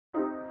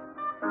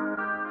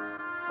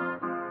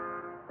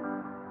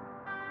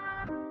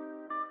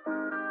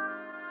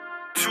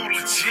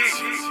Welcome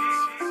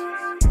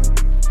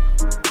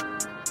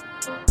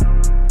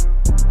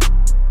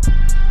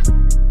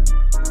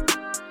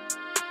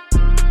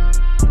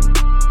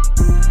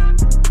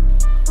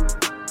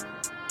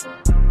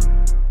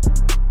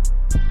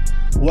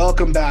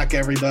back,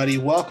 everybody.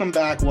 Welcome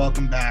back.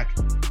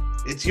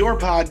 It's your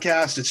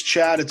podcast. It's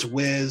Chad. It's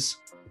Wiz.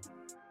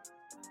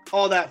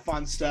 All that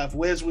fun stuff.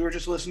 Wiz, we were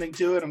just listening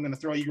to it. I'm going to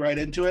throw you right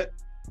into it.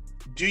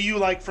 Do you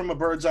like from a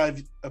bird's eye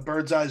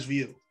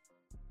view?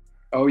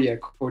 Oh, yeah.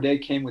 Corday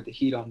came with the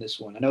heat on this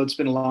one. I know it's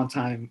been a long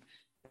time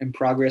in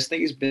progress. I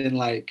think it's been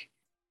like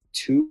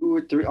 2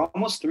 or 3,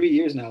 almost 3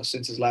 years now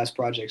since his last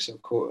project. So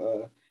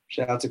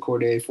shout out to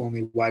Corday,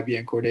 formerly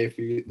YBN Corday,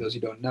 for those who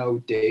don't know.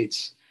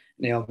 Dates,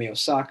 Naomi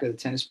Osaka, the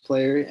tennis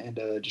player, and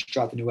just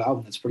dropped a new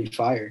album that's pretty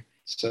fire.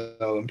 So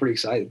I'm pretty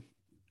excited.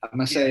 I'm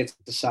going to say it's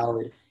a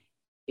solid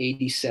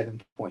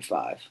 87.5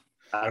 out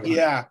of 100.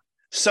 Yeah.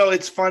 So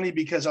it's funny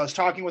because I was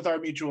talking with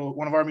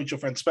one of our mutual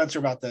friends, Spencer,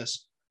 about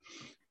this.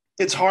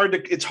 It's hard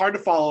to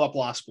follow up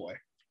Lost Boy.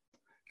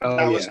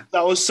 That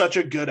was such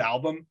a good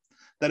album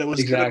that it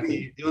was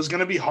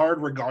gonna be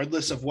hard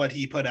regardless of what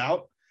he put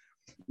out.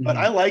 But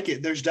I like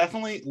it. There's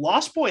definitely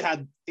Lost Boy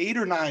had 8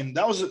 or 9.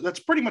 That's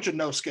pretty much a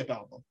no skip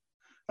album.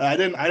 I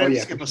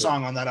didn't skip a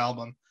song on that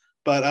album.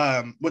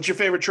 But what's your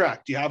favorite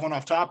track? Do you have one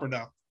off top or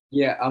no?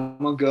 Yeah, I'm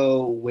gonna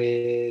go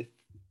with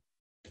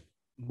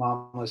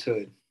Mama's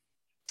Hood.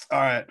 All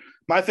right.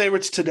 My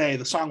favorite's Today,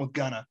 the song with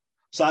Gunna.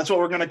 So that's what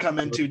we're gonna come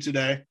into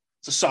today.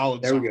 It's a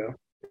solid song. There we go.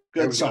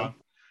 Good song.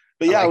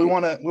 But yeah, we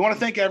want to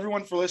thank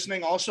everyone for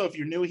listening. Also, if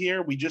you're new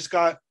here,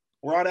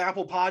 we're on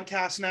Apple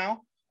Podcasts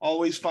now.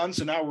 Always fun.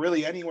 So now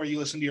really anywhere you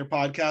listen to your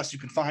podcast, you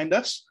can find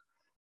us.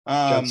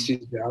 Shout out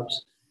Steve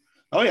Jobs.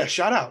 Oh yeah,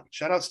 shout out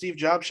Steve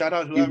Jobs. Shout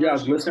out whoever. Steve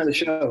Jobs, listen to the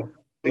show.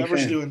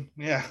 Whoever's doing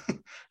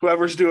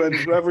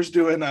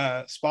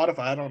Spotify.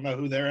 I don't know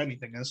who their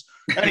anything is.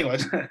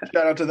 Anyways,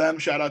 shout out to them.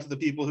 Shout out to the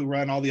people who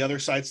run all the other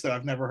sites that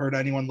I've never heard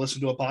anyone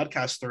listen to a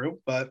podcast through.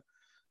 But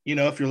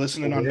if you're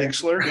listening on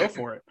Mixlr, go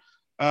for it.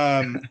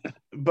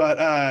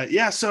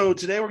 So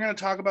today we're going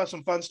to talk about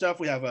some fun stuff.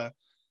 We have a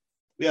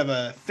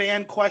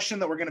fan question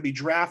that we're going to be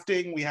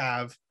drafting. We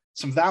have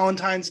some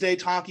Valentine's Day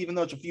talk, even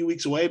though it's a few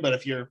weeks away. But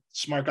if you're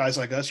smart guys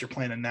like us, you're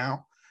planning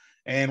now.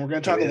 And we're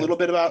going to talk a little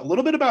bit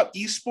about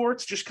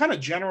esports, just kind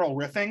of general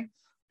riffing,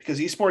 because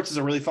esports is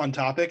a really fun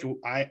topic.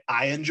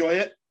 I enjoy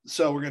it.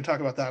 So we're going to talk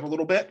about that a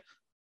little bit.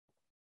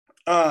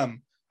 How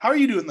are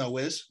you doing though,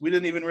 Wiz? We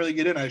didn't even really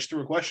get in. I just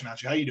threw a question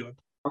at you. How you doing?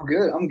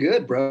 I'm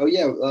good, bro.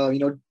 Yeah.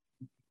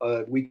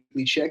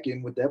 Weekly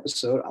check-in with the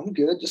episode. I'm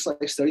good. Just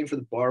like studying for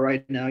the bar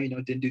right now.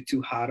 Didn't do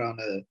too hot on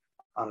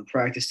a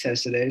practice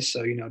test today.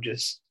 So,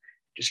 just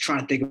trying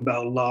to think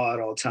about law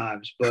at all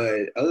times.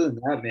 But other than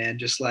that, man,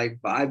 just like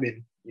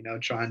vibing,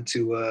 trying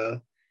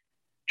to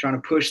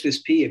push this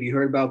P. Have you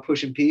heard about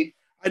pushing P?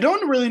 I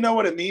don't really know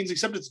what it means,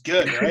 except it's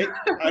good, right?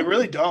 I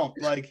really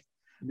don't. Like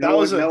no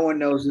one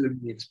knows what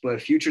it means, but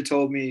Future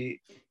told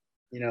me,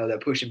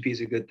 that pushing P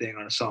is a good thing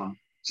on a song.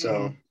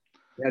 So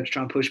just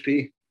trying to push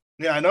P.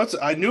 Yeah,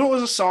 I knew it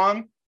was a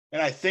song,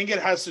 and I think it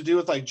has to do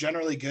with like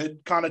generally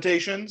good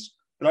connotations.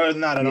 But other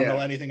than that, I don't know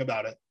anything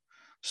about it.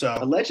 So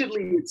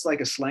allegedly, it's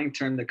like a slang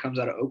term that comes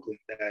out of Oakland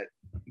that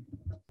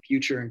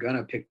Future and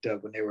Gunna picked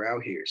up when they were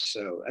out here.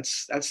 So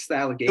that's the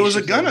allegation. It was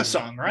a Gunna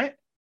song, right?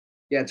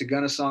 Yeah, it's a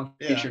Gunna song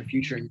featuring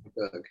Future and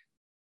Thug.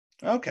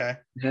 Okay.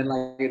 And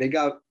like it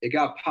got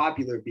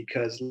popular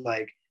because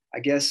like I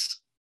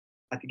guess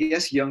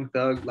Young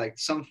Thug, like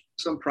some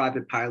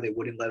private pilot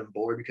wouldn't let him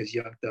board because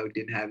Young Thug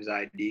didn't have his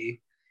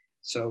ID.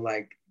 So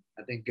like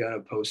I think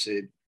Gunna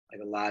posted like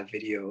a live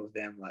video of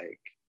them like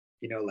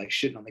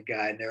shitting on the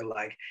guy, and they're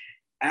like,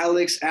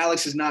 Alex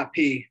is not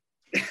P.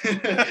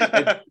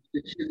 Shitting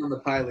on the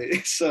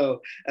pilot.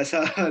 So that's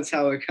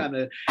how it kind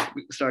of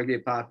started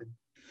getting popping.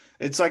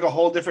 It's like a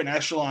whole different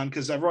echelon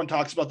because everyone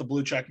talks about the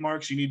blue check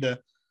marks. You need to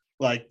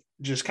like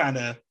just kind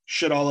of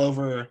shit all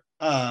over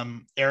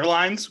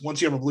airlines.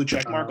 Once you have a blue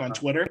check mark on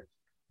Twitter,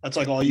 that's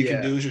like all you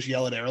can do is just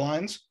yell at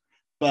airlines.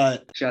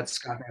 But shout out to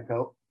Scott Van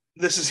Pelt.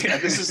 This is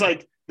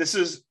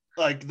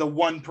like the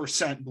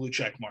 1% blue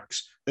check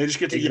marks. They just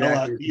get to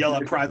yell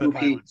at private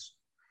pilots.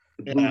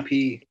 The blue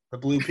P. The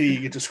blue P.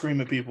 You get to scream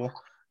at people.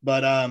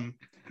 But a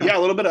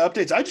little bit of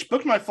updates. I just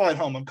booked my flight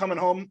home. I'm coming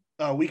home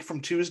a week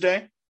from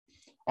Tuesday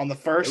on the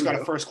 1st.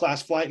 Got a first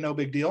class flight, no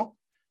big deal.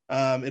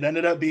 It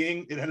ended up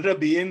being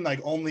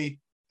like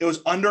it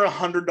was under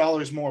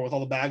 $100 more with all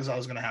the bags I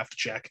was going to have to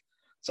check.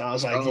 So I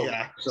was like,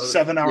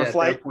 7-hour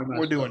flight.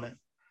 We're doing it.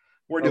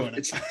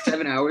 It's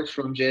 7 hours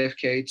from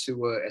JFK to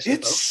SFO.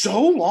 It's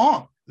so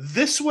long.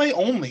 This way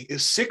only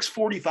is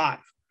 6:45.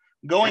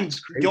 Going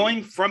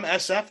from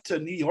SF to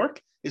New York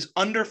is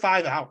under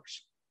 5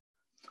 hours.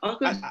 I was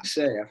going to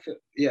say,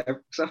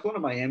 because I've flown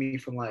to Miami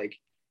from like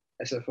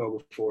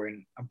SFO before,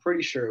 and I'm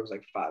pretty sure it was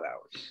like 5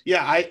 hours.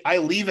 Yeah, I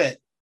leave at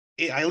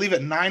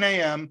 9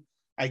 a.m.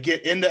 I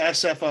get into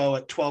SFO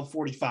at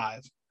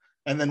 12:45,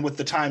 and then with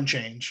the time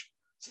change,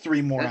 it's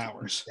 3 more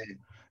hours.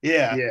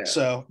 Yeah.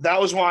 So that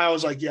was why I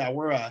was like,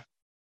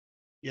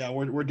 Yeah,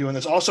 we're doing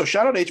this. Also,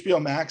 shout out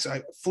HBO Max.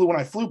 When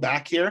I flew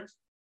back here,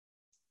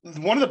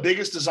 one of the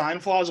biggest design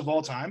flaws of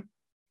all time,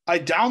 I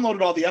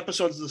downloaded all the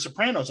episodes of The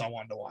Sopranos I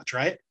wanted to watch,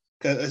 right?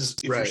 Because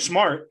if you're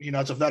smart,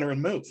 it's a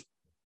veteran move.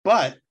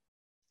 But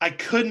I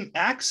couldn't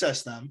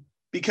access them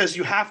because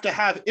you have to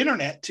have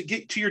internet to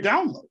get to your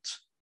downloads.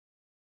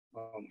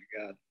 Oh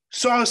my God.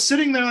 So I was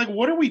sitting there like,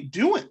 what are we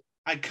doing?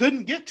 I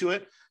couldn't get to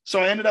it. So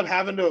I ended up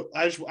having to,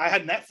 I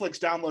had Netflix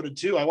downloaded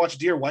too. I watched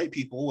Dear White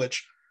People,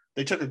 which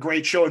they took a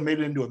great show and made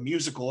it into a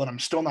musical. And I'm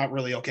still not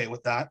really okay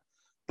with that.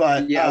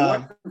 But yeah, I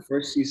watched the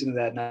first season of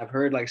that, and I've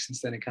heard like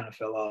since then it kind of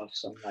fell off.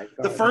 So I'm like,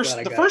 the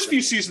first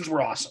few seasons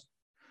were awesome.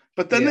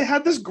 But then they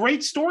had this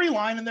great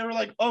storyline and they were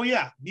like, oh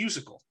yeah,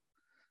 musical.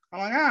 I'm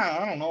like,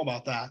 I don't know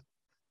about that.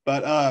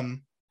 But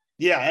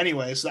yeah,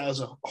 anyways, that was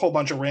a whole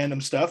bunch of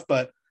random stuff.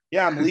 But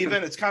yeah, I'm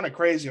leaving. It's kind of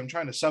crazy. I'm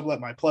trying to sublet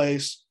my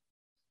place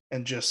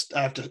and just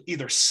I have to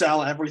either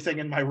sell everything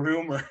in my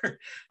room or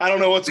I don't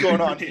know what's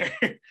going on here.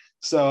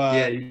 So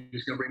yeah, you're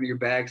just gonna bring me your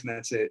bags and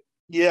that's it.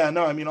 Yeah,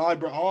 no, I mean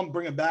all I'm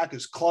bringing back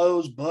is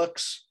clothes,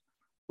 books,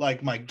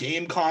 like my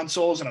game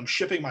consoles, and I'm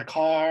shipping my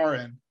car,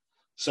 and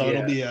so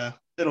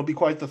it'll be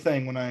quite the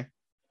thing when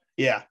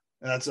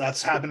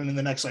that's happening in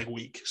the next like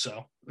week.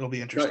 So it'll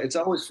be interesting. It's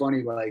always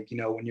funny, like,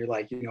 when you're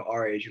like,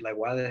 our age, you're like,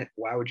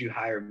 why would you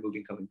hire a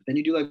moving company? But then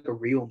you do like a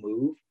real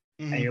move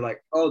and you're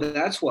like, oh,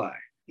 that's why.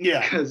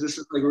 Yeah. Because this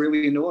is like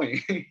really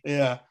annoying.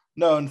 Yeah.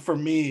 No, and for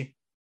me,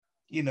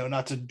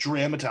 not to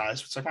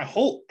dramatize, it's like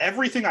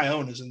everything I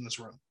own is in this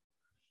room.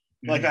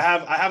 Like I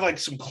have like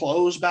some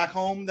clothes back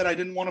home that I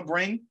didn't want to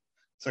bring.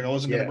 It's like I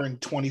wasn't going to bring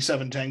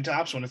 27 tank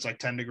tops when it's like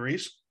 10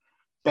 degrees.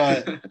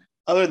 But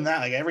other than that,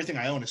 like everything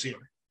I own is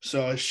here.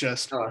 So it's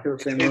just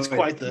it's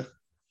quite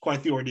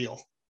the ordeal.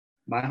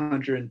 My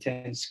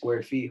 110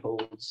 square feet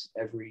holds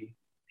every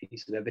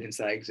piece of evidence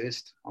that I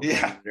exist on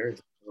planet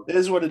Earth. So, it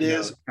is what it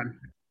is.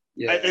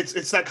 Yeah.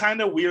 It's that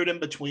kind of weird in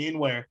between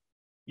where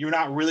you're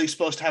not really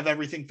supposed to have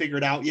everything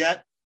figured out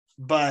yet,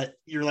 but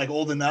you're like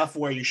old enough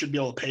where you should be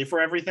able to pay for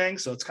everything.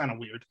 So it's kind of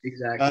weird.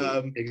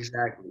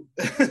 Exactly.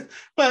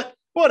 But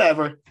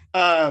whatever.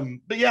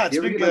 But yeah, it's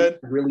been good.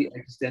 Like, really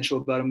existential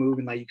about a move,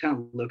 and like you kind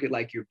of look at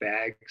like your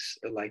bags,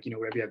 or, like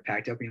whatever you have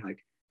packed up, and you're like,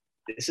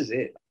 this is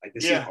it. Like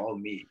this is all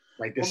me.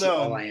 Like this is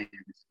all I am.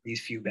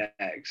 These few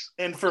bags.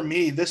 And for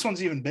me, this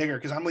one's even bigger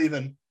because I'm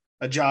leaving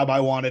a job I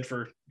wanted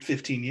for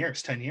 15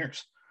 years, 10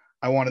 years.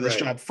 I wanted this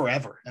job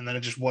forever, and then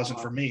it just wasn't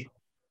for me.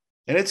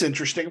 And it's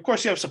interesting. Of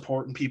course, you have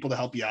support and people to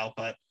help you out,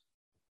 but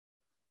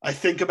I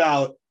think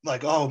about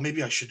like, oh,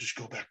 maybe I should just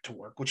go back to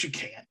work, which you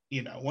can't.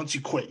 Once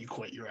you quit,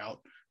 you're out.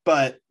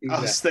 But I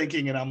was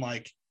thinking, and I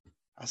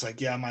was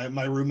like, yeah,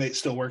 my roommate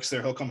still works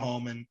there. He'll come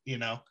home and,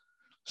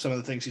 some of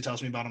the things he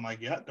tells me about, I'm like,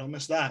 yeah, don't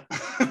miss that.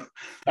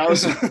 that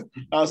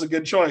was a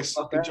good choice.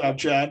 Good job,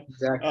 Chad.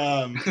 Exactly.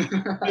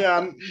 Yeah,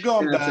 I'm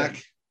going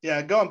back.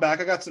 Yeah, going back.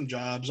 I got some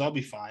jobs. I'll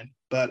be fine.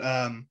 But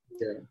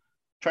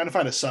trying to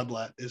find a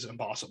sublet is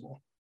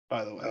impossible,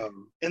 by the way.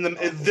 In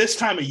this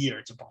time of year,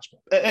 it's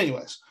impossible.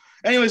 Anyways,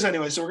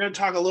 so we're going to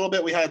talk a little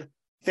bit. We had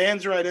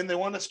fans write in. They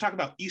wanted us to talk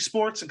about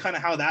esports and kind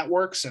of how that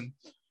works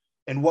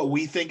and what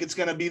we think it's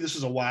going to be. This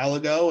was a while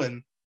ago,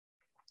 and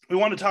we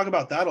want to talk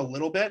about that a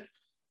little bit.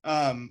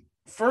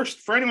 First,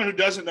 for anyone who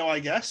doesn't know, I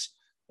guess,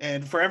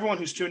 and for everyone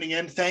who's tuning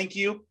in, thank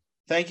you.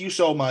 Thank you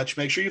so much.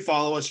 Make sure you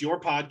follow us, Your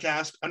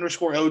Podcast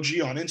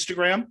 _OG on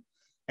Instagram,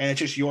 and it's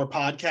just Your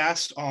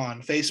Podcast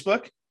on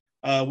Facebook.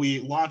 We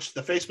launched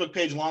the Facebook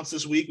page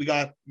this week. We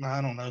got,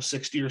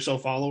 60 or so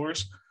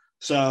followers.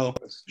 So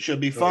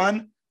should be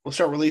fun. We'll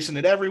start releasing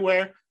it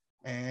everywhere.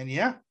 And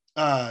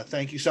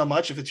thank you so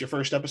much. If it's your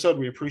first episode,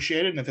 we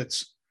appreciate it. And if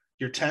it's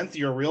your 10th,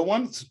 you're a real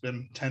one. It's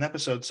been 10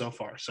 episodes so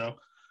far. So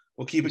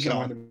we'll keep it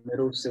going. In the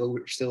middle, still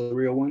a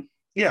real one.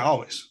 Yeah,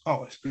 always.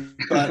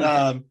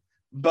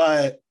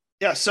 But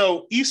yeah,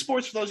 so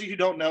esports, for those of you who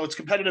don't know, it's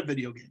competitive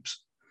video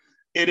games.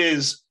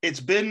 It's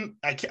been,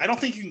 I don't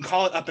think you can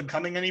call it up and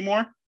coming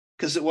anymore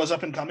because it was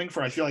up and coming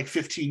for, I feel like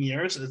 15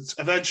 years.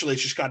 Eventually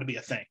it's just got to be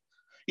a thing.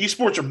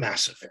 Esports are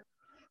massive.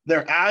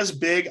 They're as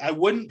big. I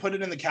wouldn't put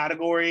it in the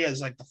category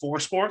as like the 4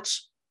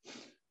 sports,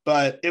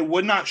 but it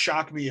would not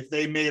shock me if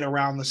they made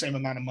around the same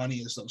amount of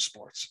money as those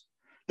sports.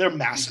 They're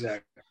massive.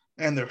 Exactly.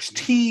 And there's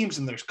teams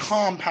and there's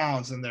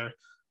compounds and they're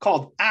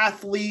called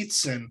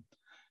athletes. And,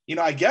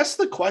 I guess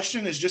the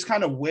question is just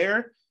kind of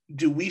where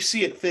do we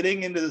see it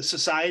fitting into the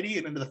society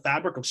and into the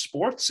fabric of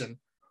sports and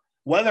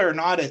whether or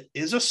not it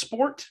is a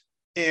sport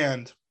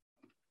and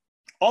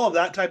all of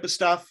that type of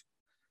stuff.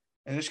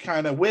 And just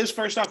kind of Wiz,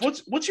 first off,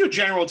 what's your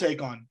general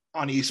take on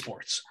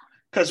esports?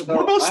 Because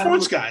we're both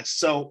sports guys.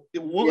 So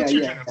what's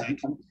your general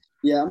take? I'm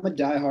a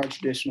diehard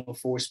traditional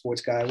 4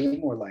 sports guy. We're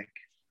more like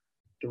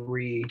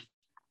 3,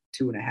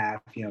 2.5,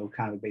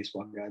 kind of a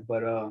baseball guy.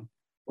 But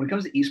when it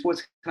comes to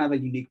esports, kind of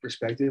a unique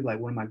perspective. Like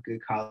one of my good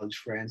college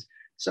friends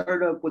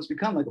started up what's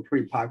become like a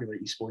pretty popular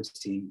esports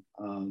team.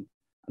 I'm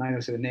not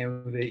gonna say the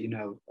name of it,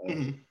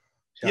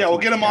 we'll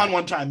get him on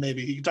one time.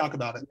 Maybe he can talk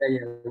about it. Yeah,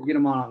 we'll get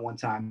him on one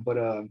time. But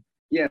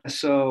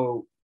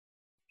so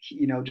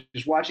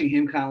just watching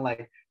him kind of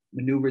like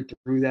maneuvered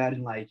through that,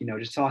 and like,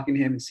 just talking to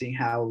him and seeing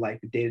how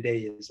like the day to day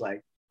is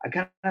like, I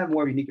kind of have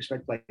more of a unique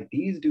perspective. Like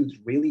these dudes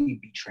really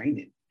be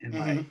training, and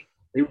Mm-hmm. like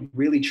they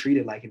really treat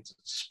it like it's a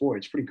sport.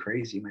 It's pretty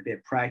crazy. Like they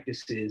have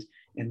practices,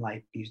 and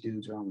like these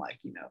dudes are on like,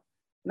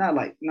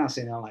 not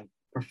saying they're on like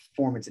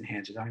performance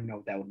enhancers. I don't even know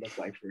what that would look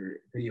like for a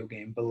video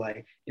game, but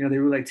like, they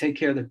really like take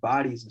care of their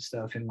bodies and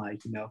stuff, and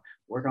like,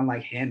 work on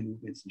like hand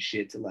movements and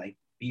shit to like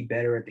be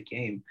better at the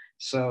game.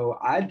 So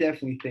I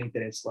definitely think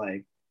that it's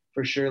like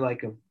for sure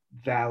like a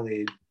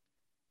valid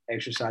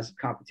exercise of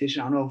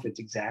competition. I don't know if it's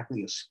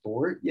exactly a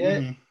sport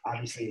yet. Mm-hmm.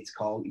 Obviously, it's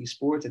called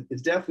esports.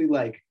 It's definitely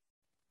like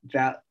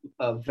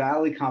a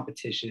valid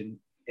competition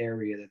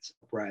area that's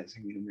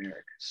uprising in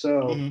America. So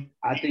Mm-hmm.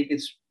 I think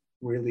it's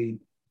really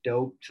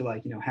dope to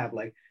like, have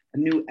like a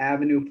new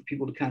avenue for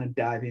people to kind of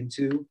dive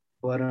into.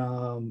 But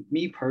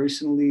me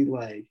personally,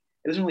 like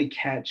it doesn't really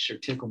catch or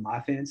tickle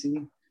my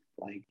fancy.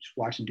 Like just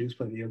watching dudes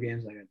play video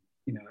games, like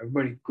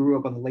everybody grew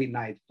up on the late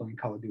nights playing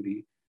Call of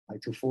Duty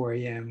like till 4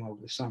 a.m.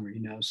 over the summer,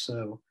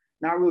 so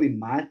not really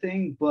my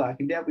thing, but I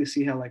can definitely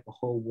see how like a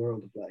whole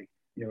world of like,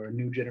 a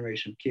new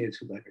generation of kids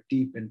who like are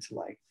deep into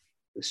like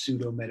the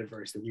pseudo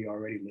metaverse that we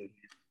already live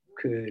in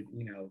could,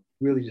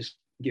 really just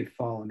get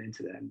fallen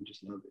into that and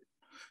just love it.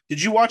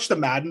 Did you watch the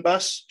Madden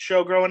Bus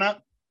show growing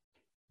up?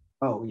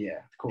 Oh yeah,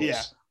 of course.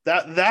 Yeah.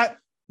 That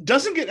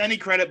doesn't get any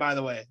credit, by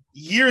the way.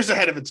 Years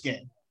ahead of its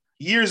game.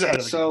 Years ahead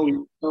of the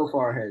game. So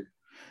far ahead.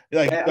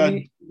 Like I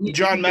mean,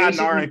 John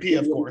Madden, RIP,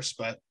 of course,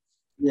 but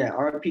yeah,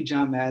 RIP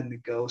John Madden to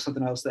go.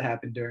 Something else that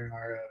happened during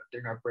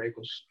our break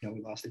was,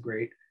 we lost a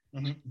great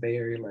Bay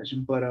Area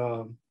legend. But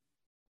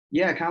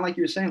yeah, kind of like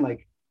you were saying,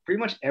 like pretty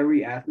much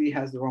every athlete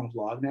has their own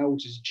vlog now,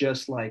 which is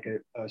just like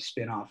a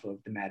spin-off of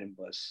the Madden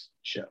Bus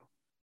show.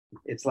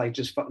 It's like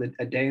just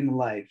a day in the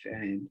life,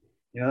 and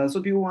that's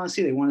what people want to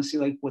see. They want to see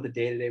like what the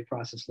day-to-day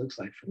process looks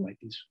like for like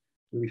these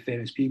really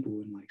famous people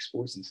in like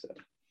sports and stuff.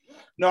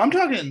 No, I'm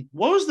talking,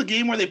 what was the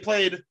game where they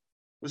played?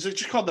 Was it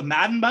just called the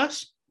Madden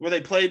Bus? Where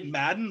they played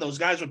Madden? Those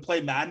guys would play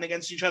Madden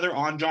against each other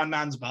on John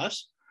Madden's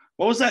bus.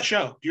 What was that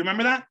show? Do you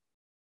remember that?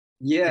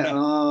 Yeah,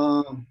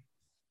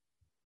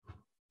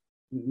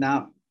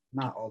 not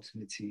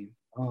Ultimate Team.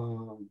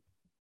 And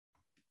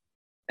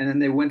then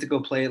they went to go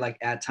play like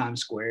at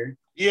Times Square.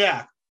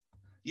 Yeah.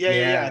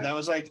 That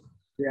was like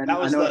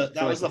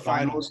that was the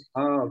finals.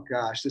 Oh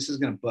gosh, this is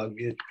gonna bug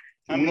me.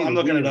 I'm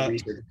looking it up.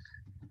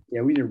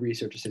 Yeah, we need a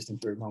research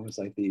assistant for moments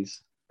like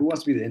these. Who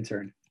wants to be the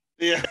intern?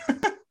 Yeah.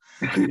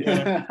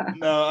 Yeah.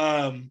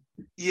 No,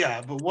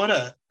 yeah, but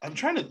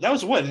that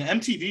was what, an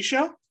MTV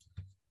show?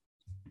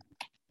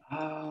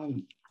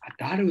 I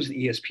thought it was an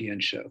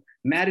ESPN show.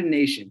 Madden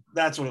Nation.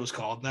 That's what it was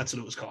called.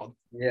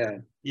 Yeah.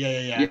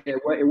 Yeah.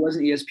 It was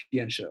an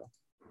ESPN show.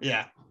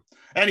 Yeah.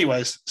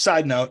 Anyways,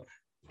 side note,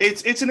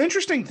 it's an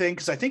interesting thing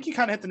because I think you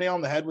kind of hit the nail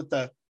on the head with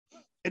it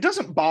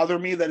doesn't bother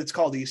me that it's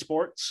called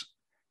esports.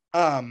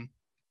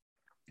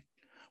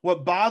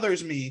 What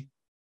bothers me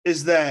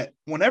is that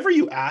whenever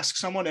you ask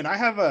someone, and I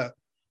have I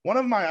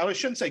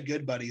shouldn't say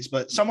good buddies,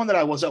 but someone that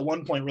I was at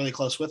one point really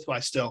close with, who I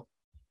still,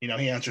 he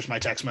answers my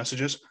text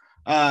messages,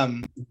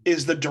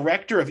 is the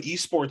director of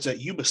esports at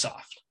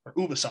Ubisoft.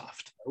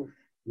 Oh,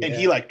 yeah. And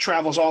he like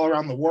travels all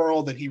around the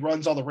world, and he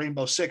runs all the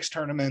Rainbow Six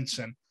tournaments,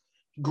 and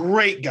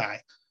great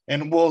guy.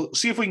 And we'll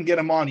see if we can get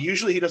him on.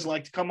 Usually he doesn't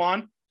like to come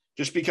on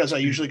just because I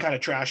usually kind of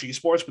trash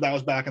esports, but that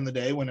was back in the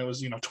day when it was,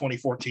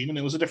 2014, and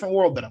it was a different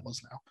world than it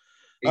was now.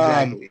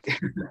 Exactly.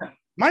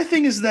 My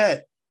thing is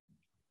that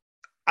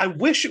I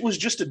wish it was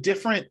just a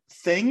different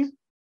thing.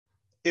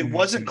 It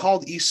wasn't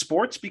called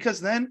esports,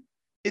 because then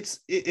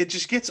it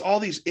just gets all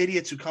these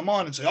idiots who come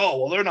on and say, oh,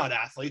 well, they're not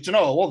athletes, and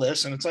oh, well,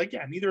 this. And it's like,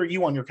 yeah, neither are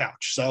you on your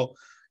couch. So,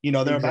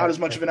 they're about as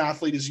much of an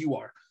athlete as you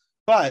are.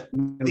 But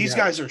these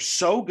guys are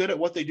so good at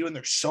what they do, and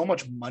there's so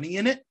much money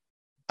in it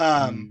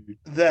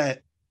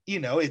that,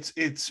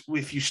 it's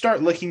if you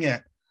start looking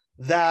at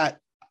that,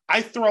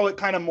 I throw it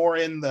kind of more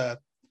in the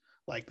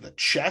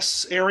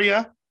chess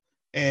area,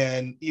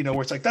 and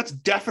where it's like that's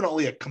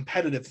definitely a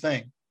competitive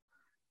thing,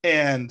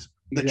 and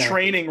the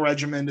training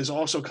regimen is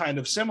also kind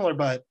of similar.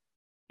 But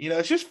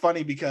it's just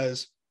funny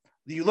because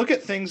you look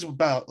at things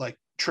about like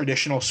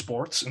traditional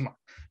sports, and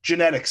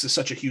genetics is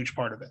such a huge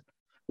part of it,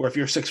 where if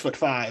you're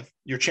 6'5",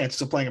 your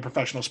chances of playing a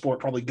professional sport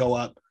probably go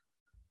up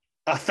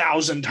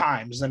 1,000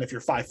 times than if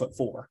you're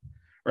 5'4",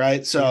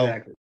 right?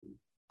 So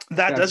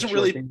that doesn't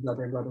really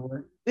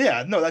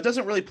that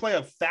doesn't really play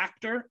a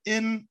factor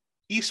in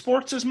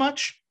esports as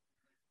much.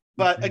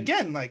 But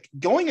again, like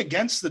going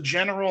against the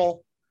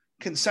general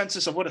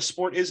consensus of what a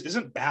sport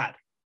isn't bad.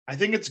 I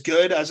think it's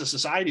good as a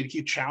society to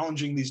keep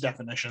challenging these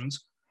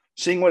definitions,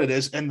 seeing what it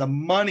is, and the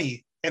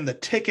money and the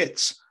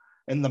tickets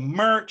and the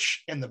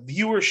merch and the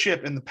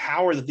viewership and the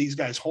power that these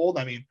guys hold.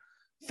 I mean,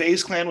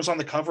 FaZe Clan was on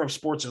the cover of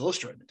Sports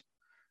Illustrated,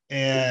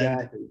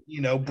 and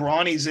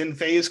Bronny's in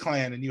FaZe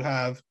Clan, and you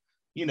have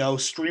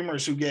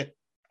streamers who get.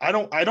 I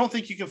don't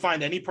think you can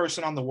find any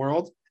person in the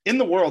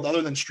world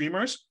other than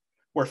streamers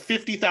where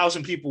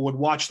 50,000 people would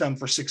watch them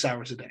for 6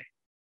 hours a day.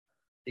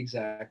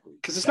 Exactly.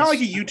 Because it's not like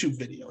a YouTube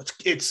video.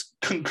 It's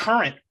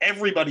concurrent.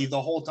 Everybody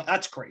the whole time.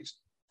 That's crazy.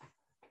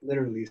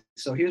 Literally.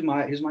 So here's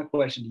my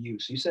question to you.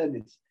 So you said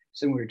it's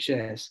similar to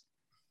chess.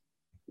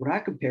 What I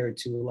compare it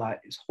to a lot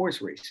is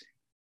horse racing.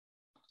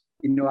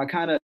 You know, I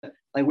kind of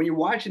like when you're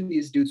watching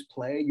these dudes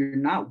play, you're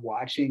not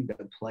watching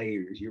the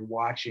players. You're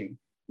watching,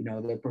 you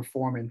know, their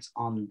performance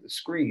on the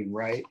screen,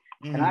 right?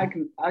 Mm-hmm.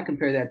 And I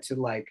compare that to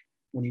like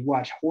when you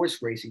watch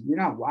horse racing, you're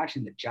not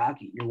watching the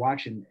jockey. You're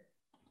watching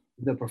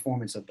the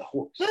performance of the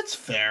horse. That's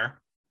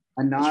fair.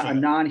 A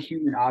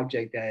non-human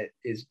object that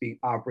is being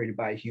operated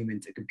by a human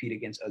to compete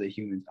against other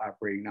humans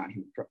operating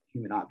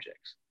non-human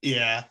objects.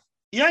 Yeah,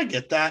 I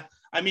get that.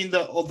 I mean,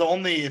 the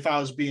only, if I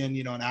was being,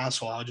 you know, an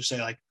asshole, I would just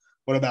say like,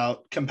 what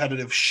about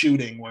competitive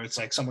shooting, where it's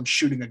like someone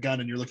shooting a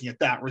gun and you're looking at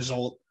that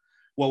result?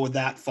 What would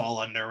that fall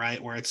under,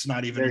 right? Where it's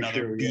not even Very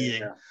another true,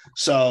 being. yeah.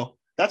 So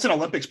that's an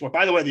Olympic sport.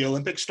 By the way, the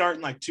Olympics start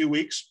in like 2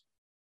 weeks.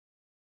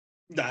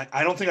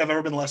 I don't think I've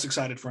ever been less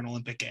excited for an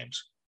Olympic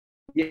Games.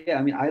 Yeah,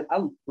 I mean, I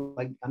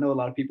know a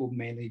lot of people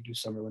mainly do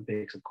Summer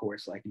Olympics, of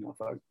course. Like, you know,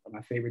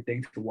 my favorite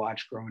thing to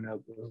watch growing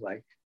up was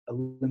like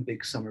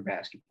Olympic summer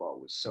basketball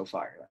was so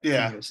fire. Like,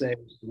 yeah, USA,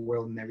 the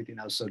world, and everything,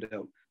 that was so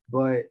dope.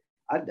 But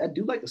I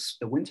do like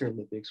the Winter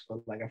Olympics,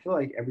 but like I feel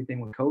like everything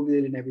with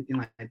COVID and everything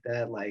like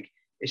that, like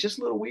it's just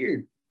a little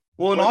weird.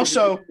 Well, and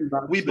also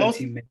we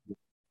both.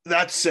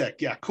 That's sick.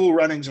 Yeah, cool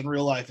runnings in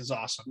real life is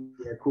awesome.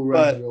 Yeah, cool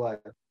runnings in real life.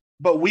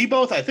 But we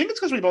both, I think it's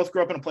because we both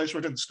grew up in a place where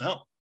it didn't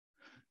snow.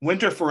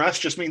 Winter for us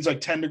just means like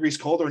 10 degrees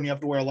colder and you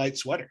have to wear a light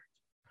sweater.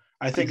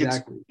 I think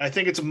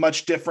it's a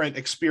much different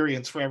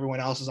experience for everyone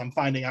else, as I'm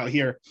finding out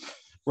here.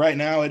 Right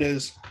now it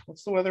is,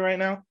 what's the weather right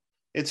now?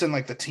 It's in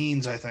like the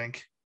teens, I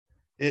think.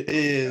 It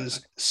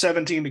is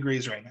 17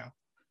 degrees right now.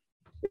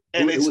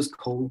 And it was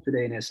cold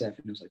today in SF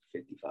and it was like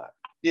 55.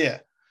 Yeah.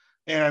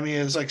 And I mean,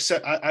 it's like,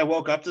 I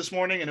woke up this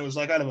morning and it was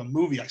like out of a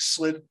movie.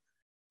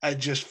 I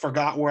just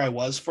forgot where I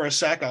was for a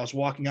sec. I was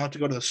walking out to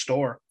go to the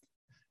store.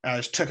 I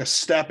just took a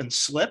step and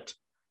slipped,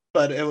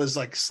 but it was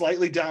like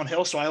slightly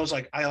downhill. So I was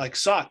like, I like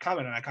saw it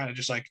coming and I kind of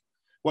just like,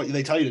 what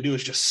they tell you to do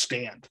is just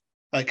stand.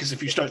 Like, cause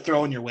if you start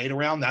throwing your weight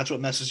around, that's what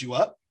messes you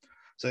up.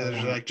 So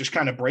like, just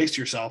kind of brace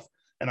yourself.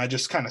 And I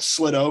just kind of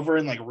slid over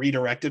and like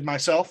redirected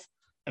myself.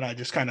 And I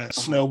just kind of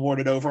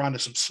snowboarded over onto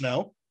some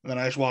snow. And then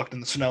I just walked in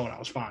the snow and I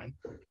was fine.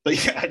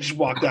 But yeah, I just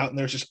walked out and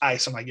there's just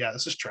ice. I'm like, yeah,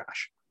 this is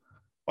trash.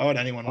 Why would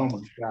anyone want to?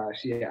 Oh my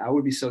gosh, yeah, I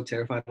would be so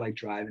terrified to like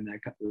drive in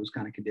those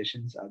kind of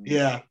conditions. I mean,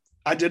 yeah,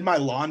 I did my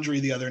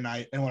laundry the other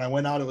night, and when I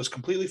went out, it was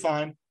completely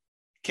fine.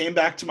 Came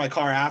back to my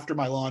car after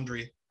my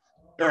laundry,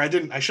 or I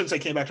shouldn't say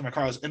came back to my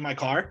car. I was in my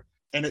car,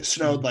 and it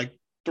snowed like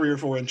 3 or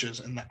 4 inches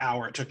in the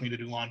hour it took me to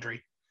do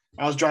laundry.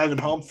 I was driving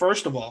home.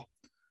 First of all,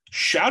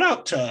 shout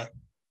out to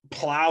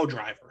plow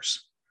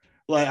drivers.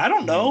 Like, I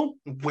don't know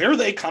where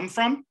they come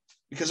from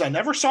because I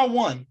never saw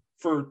one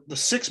for the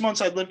 6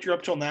 months I'd lived here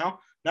up till now.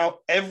 Now,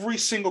 every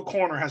single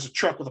corner has a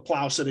truck with a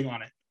plow sitting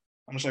on it.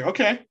 I'm just like,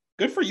 okay,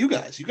 good for you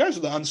guys. You guys are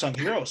the unsung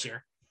heroes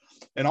here.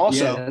 And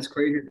also, yeah, that's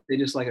crazy. They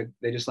just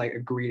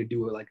agree to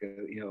do it like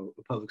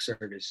a public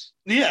service.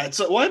 Yeah, it's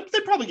well, they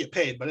probably get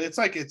paid, but it's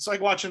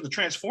like watching the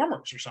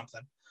Transformers or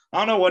something. I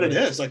don't know what it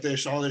is. Like they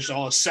just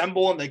all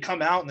assemble and they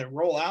come out and they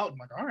roll out. I'm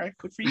like, all right,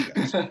 good for you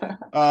guys.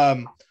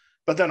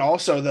 But then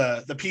also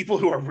the people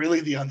who are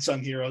really the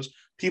unsung heroes,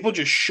 people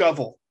just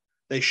shovel.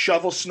 They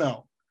shovel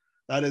snow.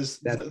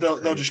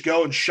 They'll just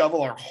go and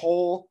shovel our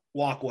whole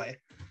walkway.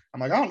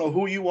 I'm like, I don't know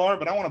who you are,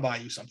 but I want to buy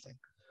you something.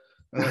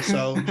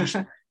 So just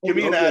give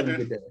me an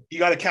address. You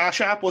got a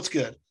Cash App? What's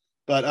good?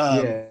 But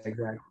yeah,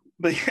 exactly.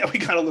 But yeah, we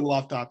got a little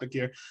off topic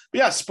here. But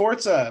yeah,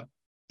 sports,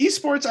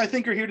 esports, I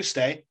think are here to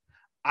stay.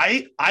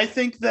 I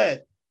think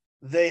that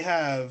they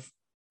have.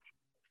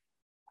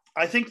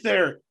 I think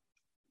they're.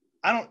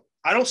 I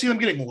don't see them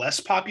getting less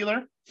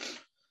popular,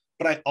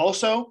 but I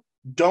also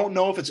don't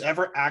know if it's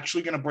ever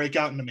actually going to break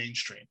out into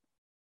mainstream.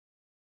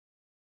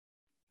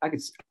 I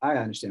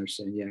understand what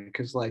you're saying, yeah,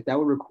 because like that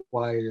would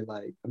require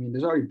like, I mean,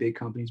 there's already big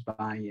companies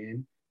buying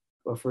in,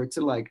 but for it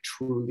to like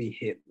truly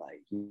hit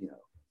like,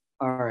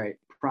 all right,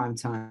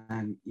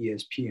 primetime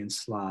ESPN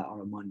slot on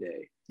a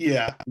Monday.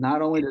 Yeah.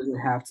 Not only does it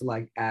have to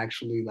like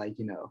actually like,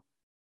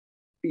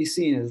 be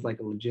seen as like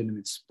a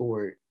legitimate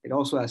sport, it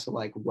also has to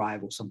like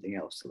rival something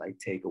else to like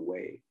take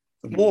away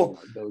from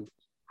those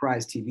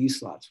prize TV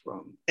slots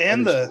from.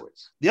 And the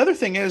other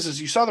thing is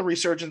you saw the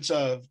resurgence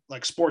of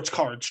like sports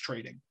cards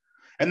trading.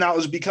 And that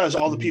was because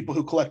all the people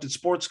who collected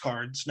sports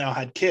cards now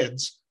had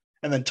kids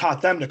and then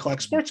taught them to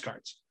collect sports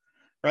cards,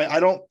 right?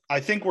 I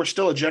think we're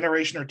still a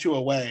generation or two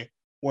away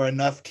where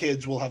enough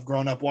kids will have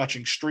grown up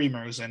watching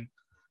streamers and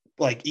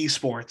like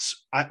esports.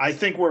 I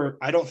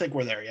don't think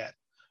we're there yet.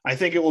 I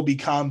think it will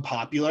become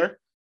popular.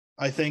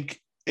 I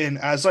think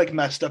as like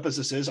messed up as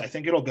this is, I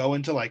think it'll go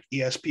into like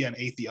ESPN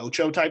 8 the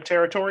Ocho type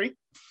territory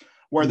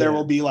where there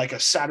will be like a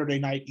Saturday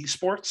night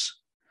esports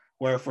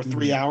where for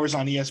 3 hours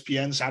on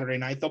ESPN Saturday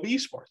night, there'll be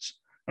esports.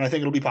 And I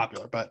think it'll be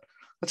popular, but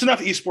that's enough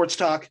esports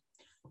talk.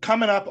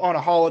 Coming up on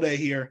a holiday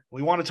here,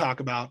 we want to talk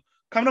about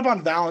coming up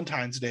on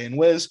Valentine's Day. And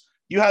Wiz,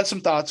 you had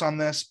some thoughts on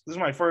this. This is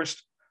my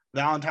first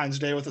Valentine's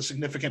Day with a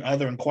significant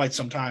other in quite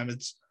some time.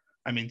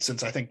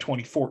 Since I think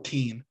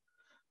 2014.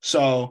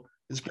 So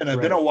it's been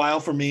a while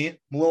for me. I'm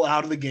a little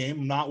out of the game.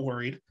 I'm not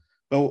worried.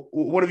 But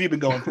what have you been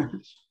going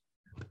through?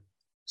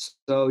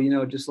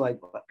 So, just like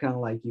kind of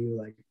like you,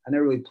 like I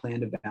never really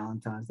planned a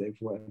Valentine's Day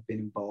before I've been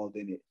involved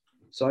in it.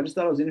 So I just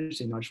thought it was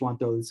interesting. I just want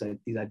to throw these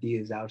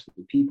ideas out to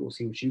the people,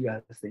 see what you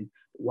guys think.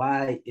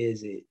 Why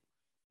is it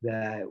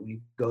that when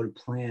you go to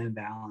plan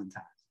Valentine's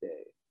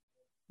Day,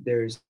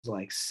 there's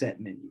like set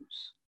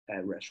menus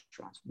at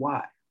restaurants?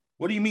 Why?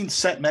 What do you mean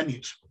set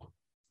menus?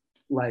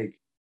 Like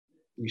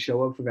you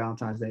show up for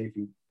Valentine's Day, if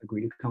you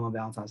agree to come on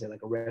Valentine's Day,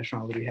 like a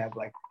restaurant where you have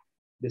like,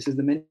 this is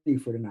the menu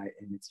for tonight,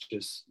 and it's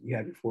just you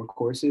have your 4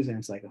 courses, and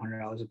it's like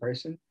 $100 a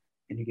person,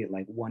 and you get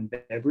like one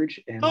beverage,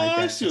 and like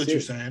I see what you're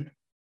saying.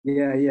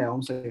 Yeah,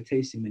 almost like a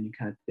tasting menu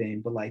kind of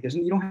thing. But like,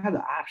 you don't have the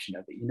option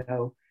of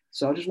it,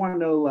 So I just want to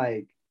know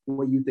like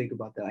what you think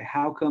about that. Like,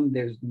 how come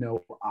there's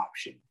no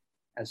option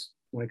as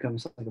when it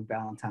comes to like a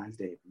Valentine's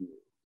Day menu?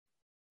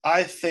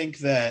 I think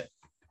that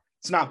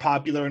it's not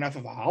popular enough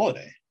of a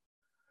holiday.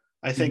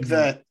 I think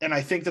that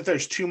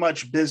there's too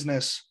much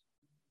business,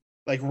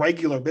 like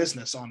regular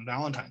business on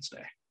Valentine's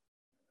Day.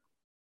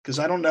 Because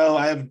I don't know,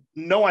 I have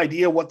no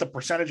idea what the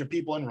percentage of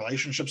people in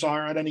relationships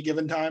are at any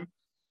given time,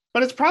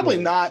 but it's probably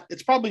not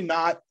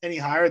any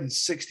higher than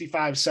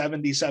 65,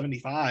 70,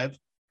 75,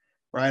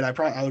 right?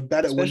 I would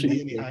bet it wouldn't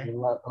be any higher. A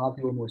lot of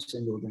people are more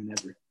single than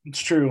ever. It's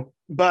true.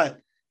 But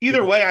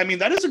either way,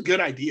 that is a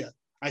good idea.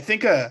 I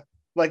think a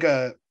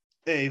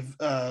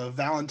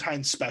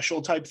Valentine's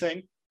special type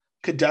thing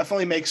could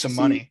definitely make some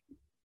money.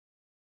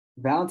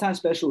 Valentine's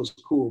special is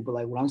cool, but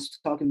like what I'm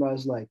talking about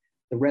is like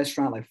the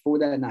restaurant, like for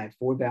that night,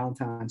 for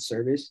Valentine's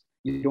service,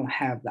 you don't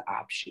have the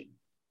option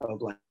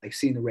of like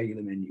seeing the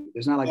regular menu.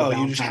 There's not like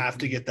you just have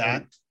to get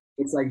that.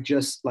 It's like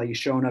just like you're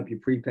showing up, you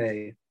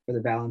prepay for the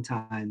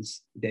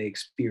Valentine's Day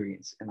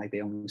experience, and like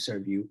they only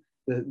serve you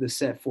the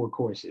set 4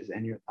 courses.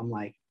 And I'm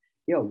like,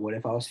 yo, what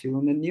if I was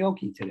feeling the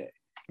gnocchi today?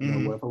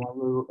 What if I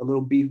want a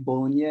little beef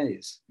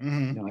bolognese? Give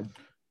me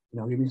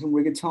some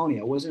rigatoni.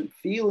 I wasn't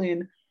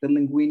feeling the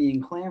linguine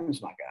and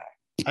clams, my guy.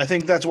 I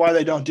think that's why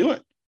they don't do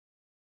it.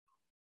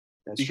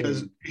 That's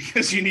because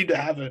you need to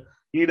have a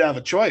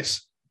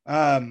choice.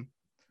 So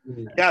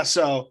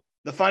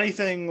the funny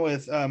thing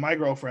with my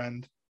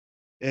girlfriend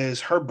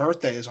is her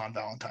birthday is on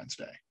Valentine's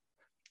Day.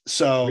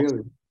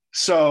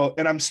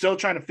 And I'm still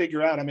trying to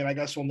figure out, I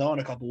guess we'll know in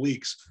a couple of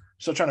weeks.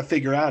 Still trying to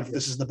figure out if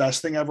this is the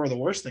best thing ever or the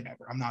worst thing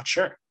ever. I'm not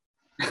sure.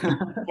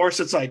 Of course,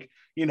 it's like,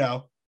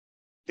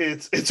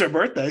 it's her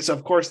birthday. So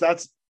of course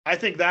I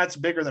think that's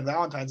bigger than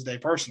Valentine's Day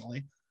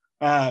personally.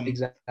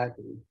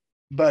 Exactly.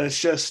 But it's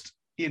just,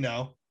 I'm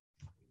not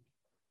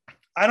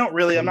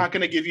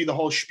going to give you the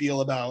whole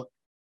spiel about,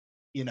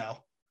 you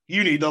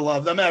need to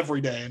love them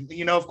every day. And,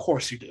 of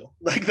course you do.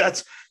 Like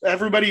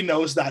everybody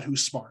knows that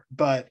who's smart,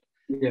 but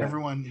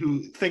everyone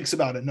who thinks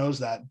about it knows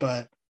that.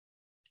 But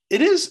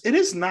it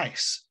is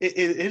nice. It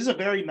is a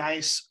very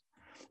nice,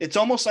 it's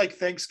almost like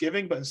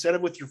Thanksgiving, but instead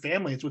of with your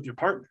family, it's with your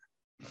partner.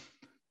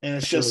 And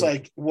it's just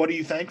like, what are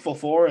you thankful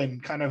for,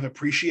 and kind of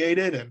appreciate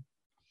it. And,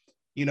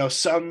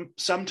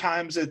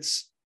 sometimes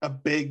it's a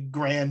big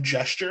grand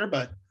gesture,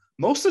 but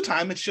most of the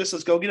time it's just,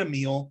 let's go get a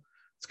meal.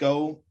 Let's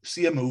go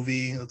see a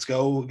movie. Let's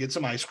go get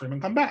some ice cream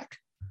and come back.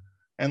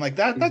 And like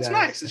that, that's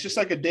nice. It's just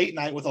like a date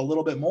night with a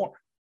little bit more.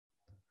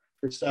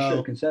 For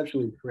sure.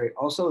 Conceptually great.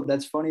 Also,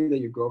 that's funny that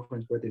your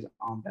girlfriend's birthday is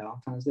on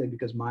Valentine's Day,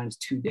 because mine is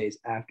 2 days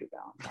after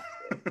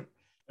Valentine's Day.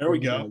 There we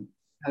go.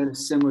 I had a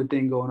similar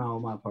thing going on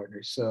with my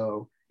partner.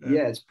 So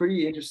yeah, it's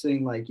pretty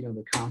interesting. Like,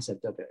 the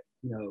concept of it,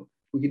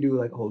 we could do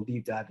like a whole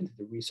deep dive into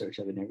the research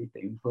of it and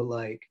everything, but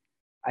like,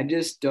 I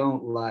just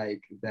don't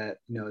like that,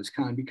 it's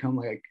kind of become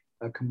like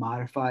a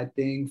commodified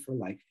thing for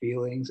like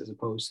feelings, as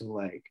opposed to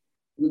like,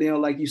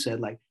 like you said,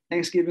 like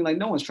Thanksgiving, like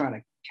no one's trying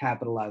to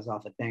capitalize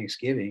off of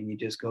Thanksgiving. You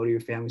just go to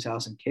your family's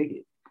house and kick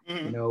it,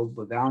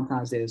 but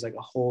Valentine's Day is like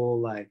a whole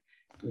like,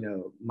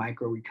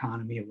 micro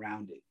economy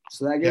around it.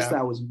 So I guess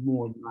that was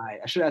more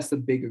I should ask the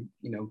bigger,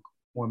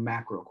 more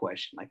macro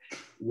question. Like,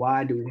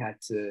 why do we have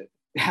to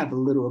have a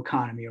little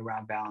economy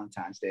around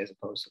Valentine's Day, as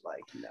opposed to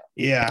like,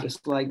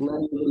 just like let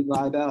everybody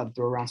vibe out and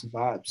throw around some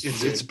vibes.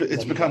 It's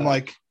become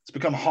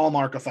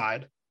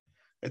Hallmarkified.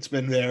 It's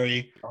been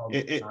very,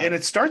 and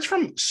it starts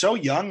from so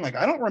young. Like,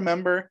 I don't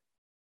remember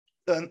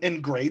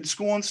in grade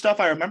school and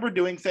stuff. I remember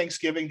doing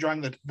Thanksgiving,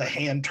 drawing the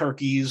hand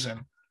turkeys, and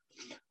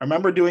I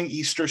remember doing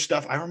Easter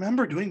stuff. I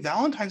remember doing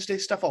Valentine's Day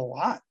stuff a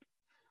lot.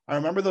 I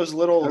remember those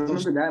little. I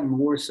remember that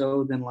more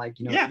so than like,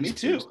 me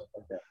too.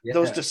 Like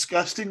those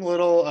disgusting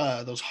little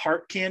those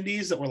heart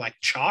candies that were like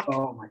chalk.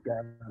 Oh my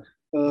god,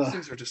 those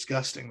things are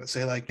disgusting. That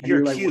say like,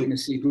 you're like cute. Waiting to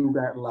see who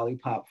got a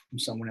lollipop from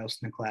someone else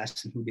in the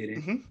class and who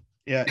didn't. Mm-hmm.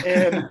 Yeah,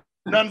 and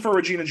none for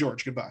Regina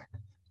George. Goodbye.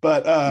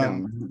 But that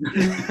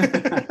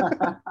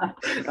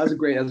was a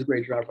great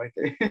drop right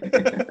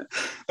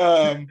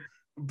there.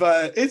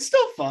 But it's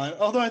still fun.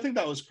 Although I think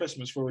that was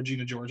Christmas for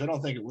Regina George. I don't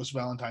think it was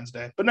Valentine's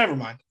Day. But never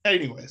mind.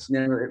 Anyways.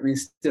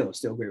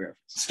 Still great reference.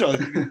 Still a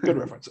good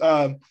reference.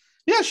 Yeah,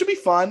 it should be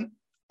fun.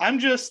 I'm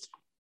just,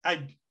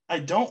 I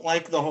don't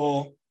like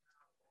the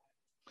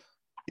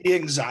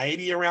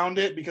anxiety around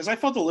it, because I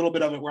felt a little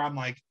bit of it where I'm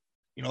like,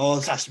 oh,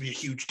 this has to be a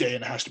huge day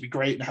and it has to be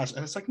great and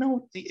it's like,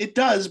 no, it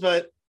does,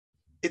 but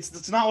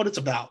it's not what it's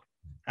about.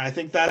 And I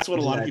think that's what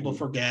a lot of people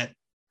forget.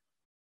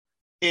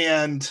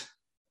 And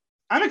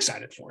I'm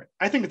excited for it.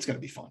 I think it's going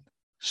to be fun.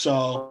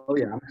 So, oh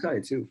yeah, I'm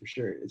excited too, for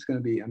sure. It's going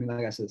to be, I mean,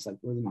 like I said, it's like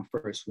really my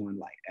first one,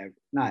 like ever.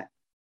 Not,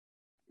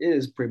 it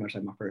is pretty much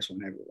like my first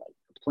one ever, like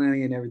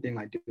planning and everything,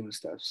 like doing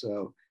stuff.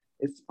 So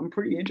I'm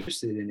pretty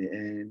interested in it.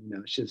 And,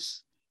 it's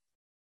just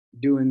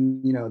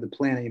doing, the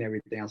planning and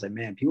everything. I was like,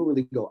 man, people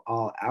really go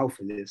all out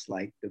for this.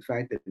 Like the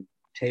fact that the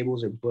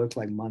tables are booked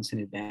like months in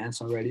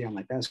advance already. I'm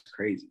like, that's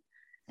crazy.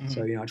 Mm-hmm.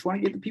 So, I just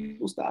want to get the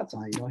people's thoughts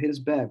on it. Hit us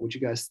back. What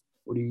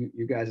are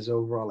your guys'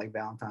 overall like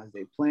Valentine's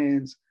Day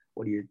plans?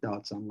 What are your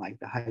thoughts on like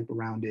the hype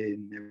around it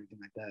and everything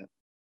like that?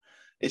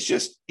 It's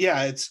just,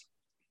 yeah,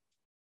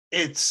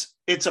 it's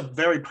a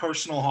very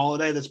personal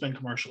holiday that's been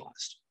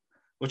commercialized,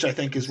 which I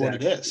think is what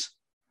it is.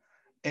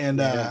 And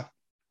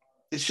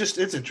it's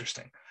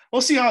interesting.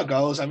 We'll see how it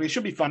goes. I mean, it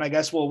should be fun. I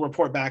guess we'll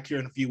report back here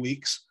in a few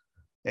weeks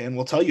and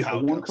we'll tell you how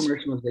it goes. One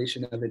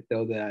commercialization of it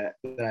though that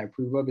I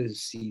approve of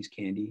is C's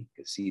Candy,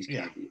 because C's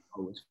Candy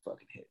always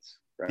fucking hits.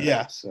 Right?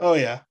 Yeah. So. Oh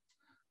yeah.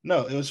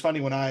 No, it was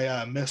funny when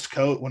I missed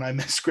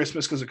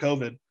Christmas because of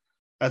COVID.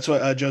 That's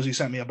what Josie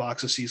sent me a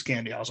box of C's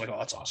Candy. I was like, oh,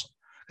 that's awesome,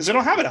 because they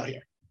don't have it out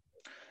here.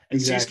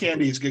 And C's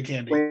Candy is good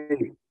candy.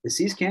 Wait, is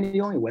C's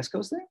Candy only a West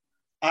Coast thing?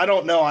 I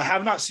don't know. I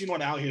have not seen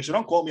one out here, so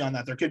don't quote me on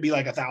that. There could be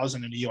like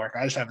 1,000 in New York.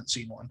 I just haven't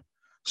seen one.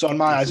 So in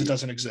my eyes, it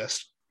doesn't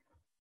exist.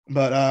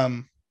 But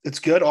it's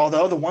good.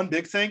 Although the one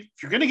big thing,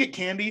 if you're gonna get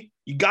candy,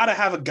 you gotta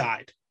have a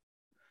guide.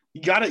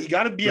 You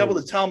gotta be able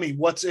to tell me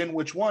what's in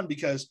which one,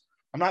 because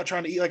I'm not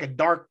trying to eat like a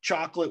dark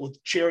chocolate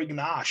with cherry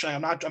ganache.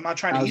 I'm not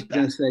trying to eat that.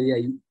 I was gonna say,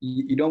 yeah,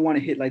 you don't want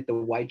to hit like the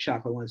white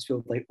chocolate one that's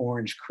filled with like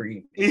orange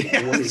cream. Yeah,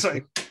 it's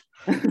like,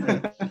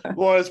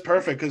 well, it's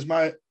perfect because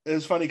it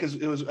was funny because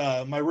it was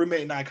my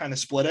roommate and I kind of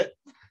split it,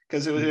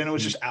 because it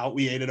was just out.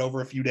 We ate it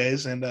over a few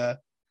days, and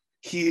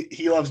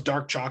he loves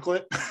dark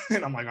chocolate,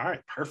 and I'm like, all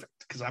right, perfect,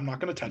 because I'm not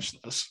going to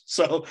touch those.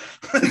 So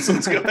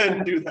let's go ahead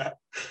and do that.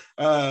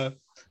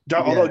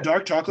 Although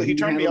dark chocolate, he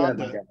turned me on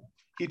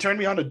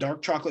to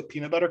dark chocolate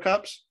peanut butter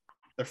cups.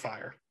 They're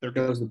fire. They're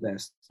good. Those are the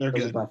best. They're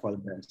good. Those are by far the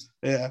best.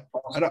 Yeah.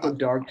 Also,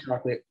 dark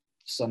chocolate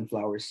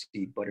sunflower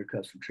seed butter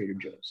cups from Trader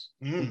Joe's.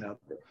 I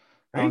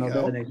don't know if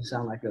that makes you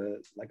sound like a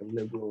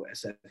liberal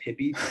SF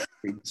hippie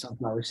reading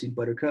sunflower seed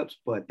butter cups,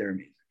 but they're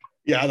amazing.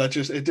 Yeah, it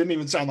didn't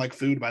even sound like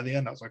food by the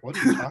end. I was like, what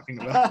are you talking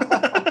about?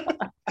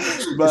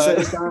 But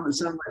it sounds like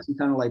some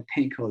kind of like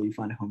paint color you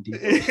find at Home Depot.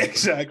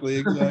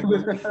 Exactly. But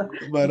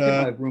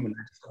room in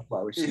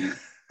sunflower seed.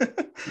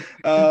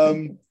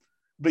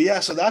 But yeah,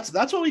 so that's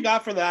what we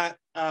got for that.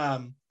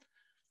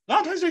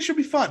 Valentine's Day should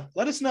be fun.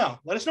 Let us know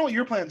what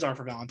your plans are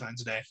for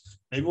Valentine's Day.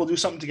 Maybe we'll do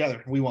something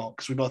together. We won't,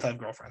 because we both have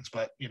girlfriends,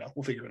 but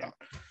we'll figure it out.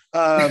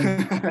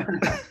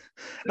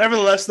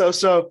 Nevertheless though,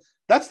 so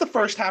that's the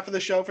first half of the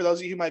show. For those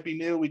of you who might be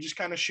new, we just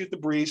kind of shoot the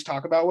breeze,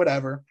 talk about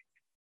whatever,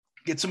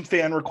 get some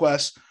fan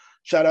requests.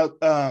 Shout out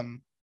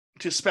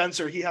to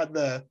Spencer. He had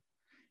the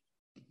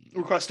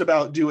request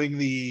about doing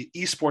the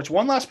esports.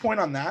 One last point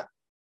on that.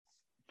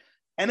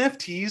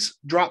 NFTs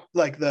dropped,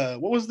 like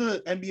what was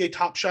the NBA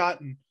Top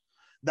Shot and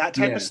that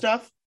type of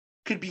stuff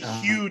could be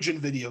huge in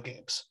video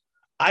games.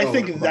 I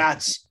think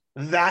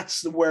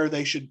that's where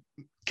they should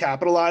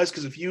capitalize,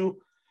 because if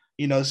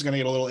this is going to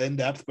get a little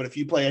in-depth, but if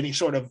you play any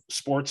sort of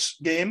sports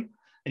game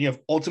and you have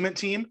Ultimate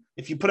Team,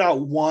 if you put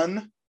out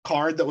one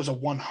card that was a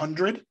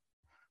 100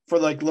 for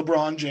like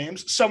LeBron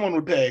James, someone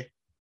would pay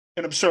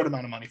an absurd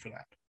amount of money for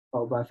that.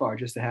 Oh, by far,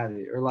 just to have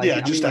it. Or like,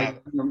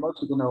 most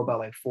people know about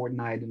like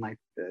Fortnite and like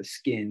the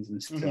skins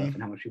and stuff,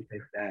 and how much people pay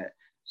for that.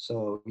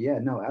 So yeah,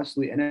 no,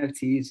 absolutely.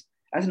 NFTs.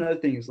 That's another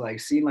thing, is like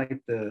seeing like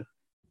the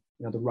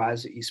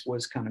rise of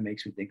esports kind of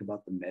makes me think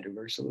about the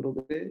metaverse a little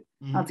bit.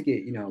 Not to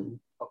get,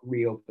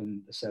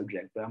 reopen the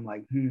subject, but I'm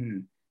like,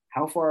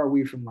 how far are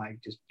we from like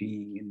just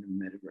being in the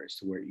metaverse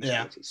to where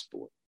esports is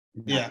sport?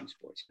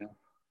 Esports,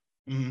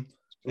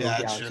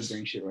 Galaxy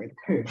brain shit right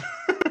there.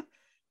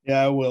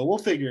 Yeah, we'll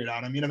figure it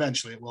out. I mean,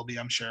 eventually it will be,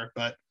 I'm sure.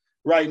 But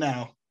right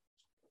now,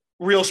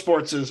 real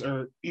sports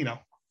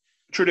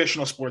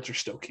traditional sports are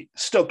still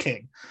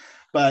king.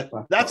 But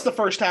that's the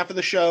first half of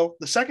the show.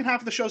 The second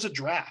half of the show is a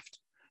draft,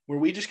 where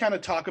we just kind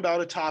of talk about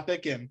a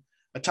topic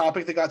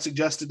that got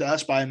suggested to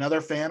us by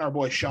another fan, our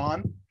boy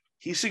Sean.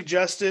 He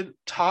suggested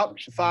top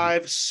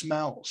 5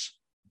 smells.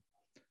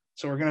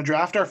 So we're going to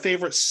draft our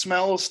favorite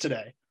smells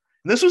today.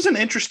 And this was an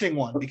interesting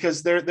one,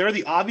 because there are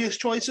the obvious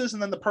choices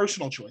and then the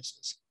personal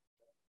choices.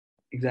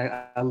 Exactly.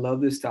 I love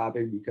this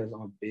topic because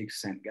I'm a big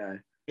scent guy.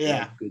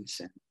 Yeah. Good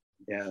scent.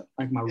 Yeah.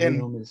 Like my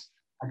room is,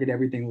 I get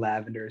everything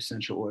lavender,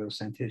 essential oil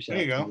scented.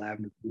 There you go.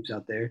 Lavender groups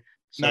out there.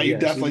 So, now you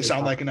definitely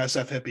sound like an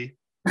SF hippie.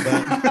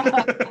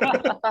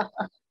 But...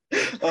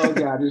 Oh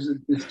God,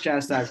 it's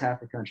chastised half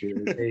the country.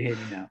 They hate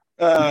me now.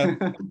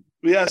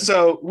 Yeah.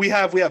 So we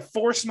have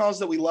 4 smells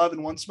that we love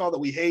and 1 smell that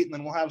we hate, and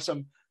then we'll have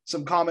some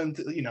common,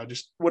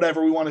 just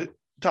whatever we want to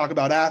talk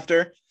about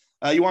after.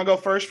 You want to go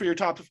first for your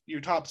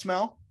top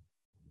smell?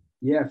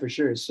 Yeah, for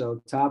sure.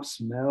 So top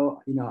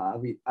smell, I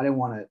didn't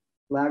want to.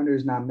 Lavender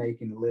is not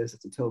making the list.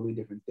 It's a totally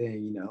different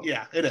thing,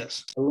 Yeah, it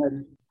is.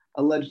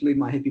 Allegedly,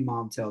 my hippie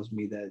mom tells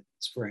me that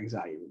it's for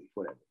anxiety relief,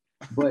 whatever.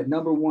 But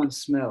number one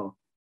smell,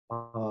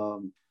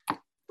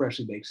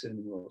 freshly baked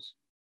cinnamon rolls.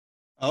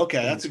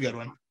 Okay, that's a good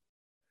one.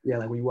 Yeah,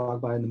 like when you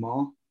walk by in the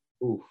mall.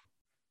 Ooh.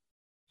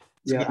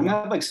 Yeah, I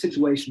have like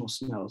situational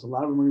smells. A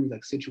lot of them are gonna be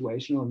like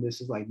situational, and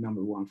this is like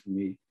number one for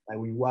me. Like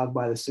when you walk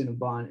by the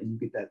Cinnabon and you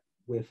get that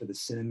whiff of the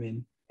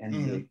cinnamon and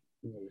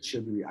the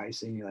sugary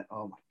icing, you're like,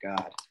 oh my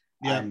God,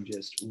 I'm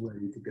just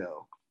ready to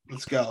go.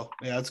 Let's go.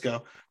 Yeah, let's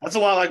go. That's a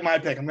lot like my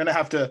pick. I'm gonna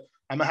have to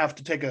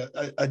take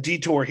a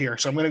detour here.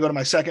 So I'm gonna go to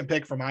my second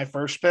pick for my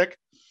first pick.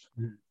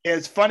 And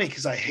it's funny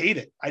because I hate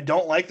it. I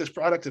don't like this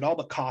product at all,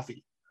 but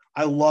coffee.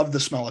 I love the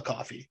smell of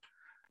coffee.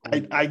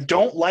 I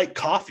don't like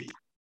coffee,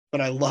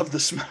 but I love the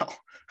smell.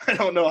 I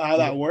don't know how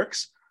that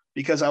works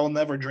because I will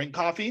never drink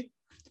coffee,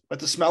 but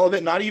the smell of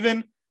it, not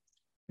even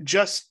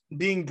just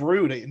being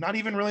brewed, not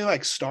even really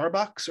like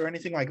Starbucks or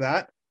anything like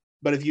that.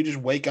 But if you just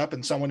wake up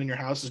and someone in your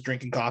house is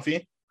drinking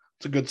coffee,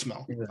 it's a good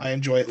smell. Yeah. I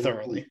enjoy it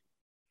thoroughly.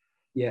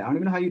 Yeah, I don't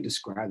even know how you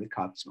describe the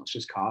coffee smell. It's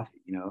just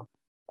coffee,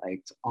 like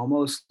it's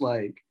almost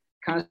like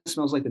kind of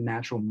smells like the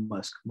natural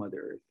musk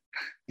Mother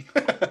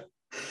Earth.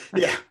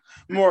 Yeah,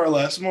 more or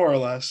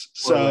less.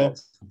 So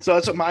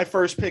that's what my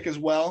first pick as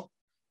well.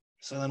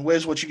 So then,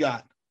 Wiz, what you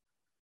got?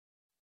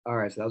 All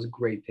right, so that was a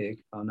great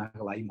pick. I'm not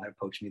gonna lie, you might have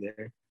poached me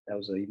there.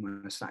 You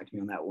might have sniped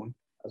me on that one.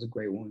 That was a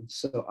great one.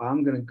 So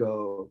I'm gonna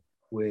go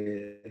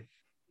with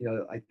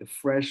like the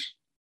fresh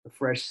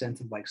scent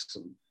of like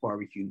some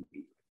barbecue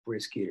meat,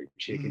 brisket or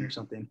chicken or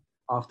something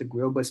off the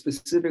grill, but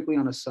specifically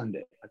on a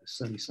Sunday, like a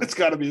sunny Sunday. It's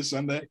got to be a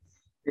Sunday.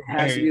 It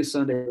has to be a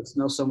Sunday. It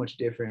smells so much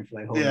different if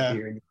like holding a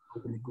beer and you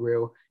open the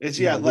grill. It's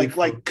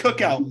like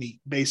cookout meat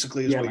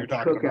basically is what you're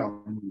talking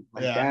about. Meat.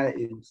 Like that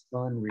is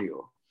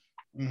unreal.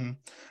 Mm-hmm.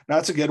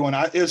 That's a good one.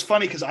 It was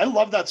funny because I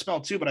love that smell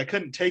too, but I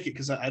couldn't take it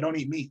because I don't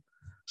eat meat,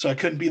 so I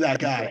couldn't be that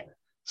guy.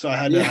 So I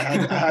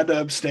had to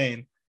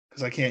abstain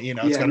because I can't.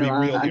 It's got to be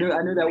real. I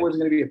knew that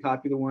wasn't going to be a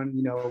popular one,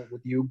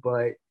 with you,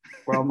 but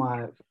for all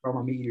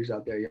my meat eaters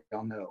out there,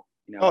 y'all know.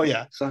 Oh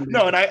yeah. Sunday,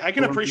 no, and I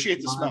can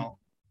appreciate the smell.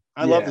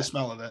 I love the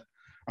smell of it.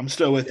 I'm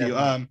still with you.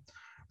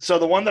 So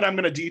the one that I'm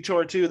going to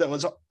detour to that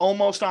was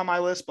almost on my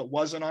list but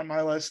wasn't on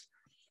my list,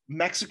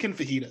 Mexican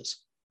fajitas.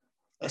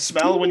 A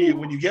smell when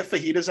you get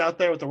fajitas out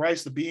there with the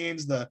rice, the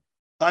beans, the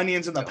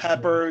onions, and the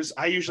peppers.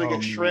 I usually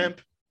get shrimp,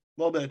 a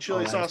little bit of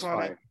chili sauce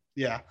on it.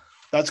 Yeah,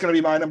 that's going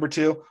to be my number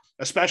two,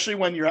 especially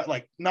when you're at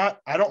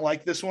I don't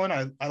like this one.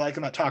 I like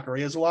them at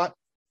taquerias a lot.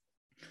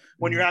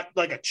 When you're at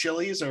like a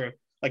Chili's or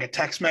like a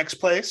Tex-Mex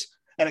place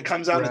and it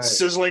comes out and it's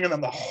sizzling and then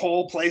the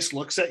whole place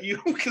looks at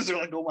you because they're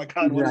like, oh my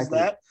God, what is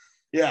that?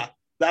 Yeah,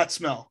 that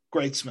smell.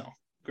 Great smell.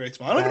 I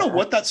don't even know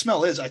what that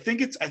smell is. I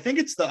think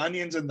it's the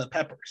onions and the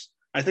peppers.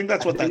 I think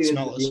that's what that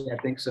smell is. Yeah, I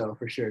think so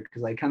for sure.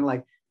 Because kind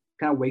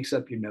of wakes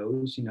up your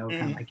nose, kind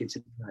of like it's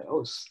like,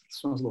 oh, it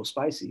smells a little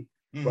spicy.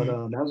 Mm-hmm. But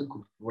that was a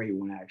great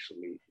one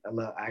actually. I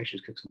actually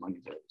just cooked some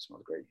onions. It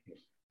smells great.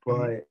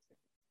 But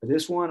for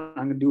this one,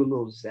 I'm gonna do a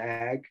little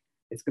zag.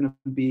 It's gonna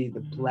be the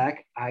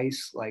black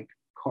ice like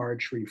car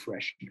tree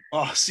freshener.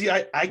 Oh, see,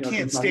 I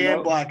can't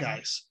stand black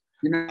ice.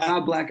 You're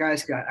not a black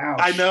ice guy. Ouch.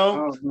 I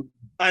know. Oh.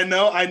 I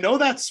know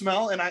that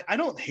smell, and I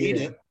don't hate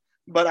it.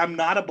 But I'm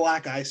not a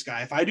black ice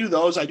guy. If I do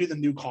those, I do the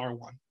new car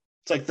one.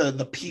 It's like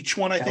the peach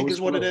one, I think is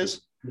what it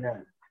is.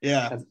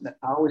 Yeah.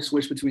 I always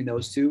switch between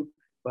those two,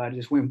 but I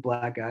just went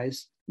black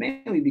ice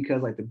mainly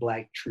because like the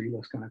black tree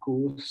looks kind of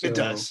cool. So, it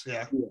does,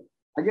 yeah.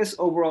 I guess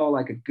overall,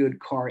 like a good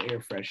car air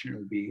freshener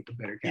would be a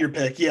better your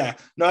pick. Yeah,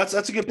 no,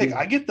 that's a good pick. Yeah.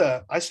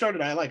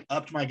 I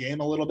upped my game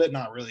a little bit.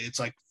 Not really. It's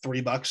like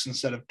 $3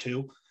 instead of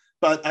 $2.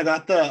 But I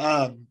got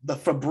the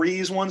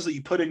Febreze ones that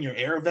you put in your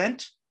air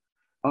vent.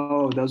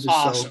 Oh, those are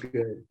awesome. So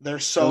good. They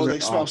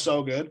smell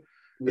so good.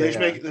 Yeah.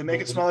 They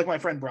make it smell like my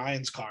friend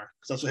Brian's car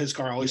because that's what his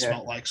car always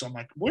smelled like. So I'm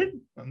like, what?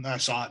 And I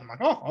saw it. And I'm like,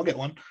 oh, I'll get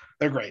one.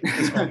 They're great.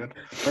 They smell good.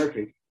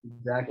 Perfect.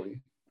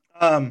 Exactly.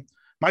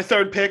 My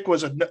third pick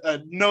was a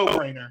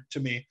no-brainer to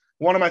me.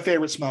 One of my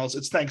favorite smells.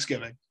 It's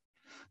Thanksgiving.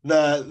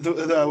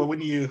 The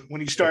when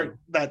you start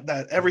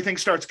that everything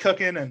starts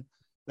cooking and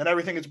then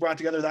everything is brought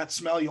together. That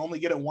smell, you only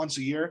get it once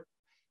a year.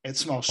 It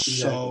smells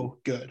so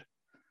good.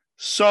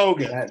 So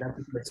good. That's a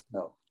good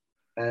smell.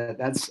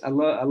 I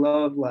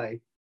love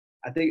like,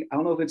 I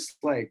don't know if it's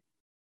like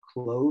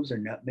cloves or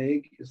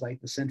nutmeg is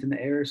like the scent in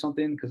the air or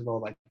something because of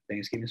all like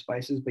Thanksgiving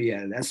spices. But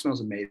yeah, that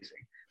smells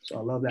amazing. So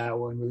I love that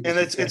one. Really, and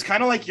it's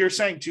kind of like you're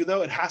saying too,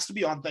 though. It has to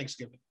be on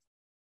Thanksgiving.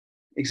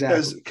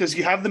 Exactly. Because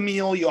you have the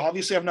meal. You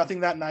obviously have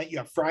nothing that night. You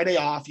have Friday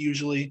off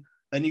usually.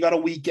 Then you got a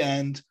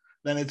weekend.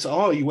 Then it's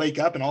you wake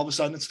up and all of a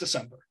sudden it's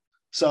December.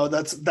 So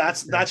that's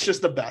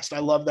just the best. I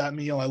love that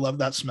meal. I love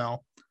that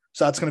smell.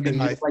 So that's going to be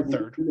my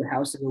third. You your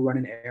house to go run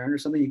an errand or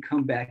something, you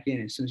come back in,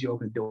 and as soon as you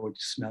open the door, it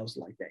just smells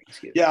like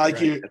Thanksgiving. Yeah, like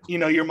right?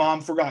 your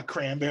mom forgot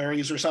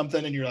cranberries or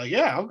something, and you're like,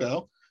 yeah, I'll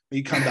go.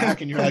 You come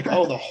back and you're like,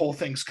 oh, the whole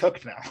thing's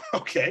cooked now.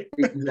 Okay.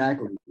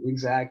 Exactly.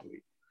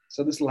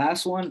 So this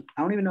last one,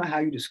 I don't even know how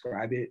you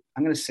describe it.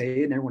 I'm gonna say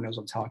it and everyone knows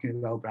what I'm talking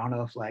about, but I don't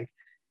know if like,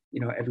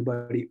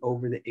 everybody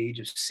over the age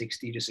of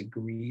 60 just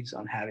agrees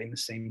on having the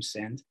same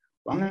scent.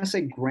 But I'm gonna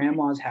say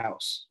grandma's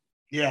house.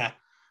 Yeah,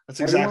 that's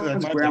exactly like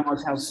Everyone's my grandma's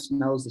pick. house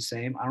smells the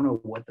same. I don't know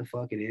what the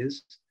fuck it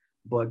is,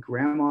 but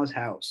grandma's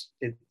house,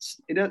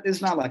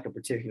 it's not like a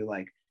particular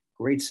like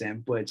great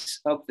scent, but it's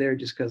up there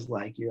just because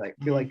like you're like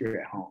feel like you're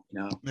at home,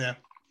 Yeah.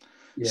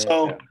 Yeah.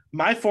 So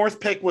my fourth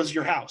pick was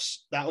your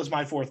house. That was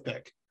my fourth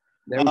pick.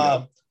 There we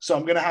go. So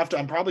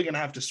I'm probably gonna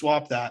have to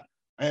swap that.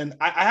 And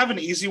I have an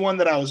easy one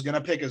that I was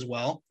gonna pick as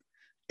well.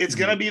 It's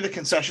gonna be the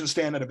concession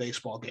stand at a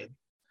baseball game.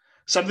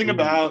 Something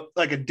about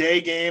like a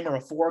day game or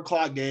a 4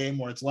 o'clock game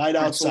where it's light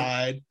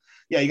outside.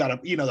 Yeah, you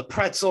got the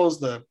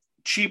pretzels, the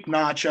cheap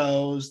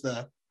nachos,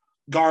 the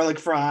garlic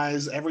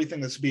fries,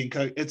 everything that's being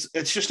cooked.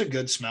 It's just a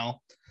good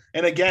smell.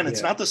 And again,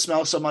 it's not the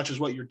smell so much as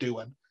what you're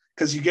doing,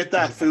 because you get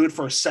that food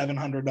for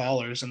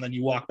 $700 and then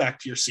you walk back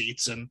to your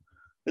seats and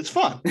it's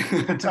fun. It's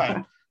a good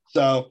time.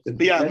 So,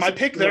 but yeah, my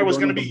pick there was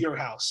going to be your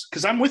house,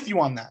 because I'm with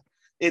you on that.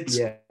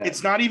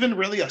 It's not even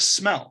really a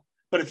smell.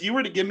 But if you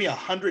were to give me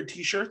 100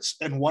 t-shirts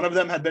and one of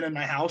them had been in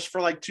my house for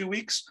like 2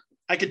 weeks,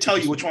 I could tell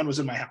you which one was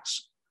in my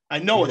house. I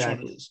know which one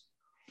it is.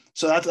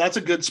 So that's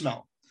a good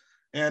smell.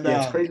 And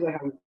it's crazy how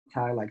we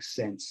tie like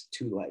scents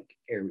to like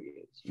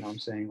areas. You know what I'm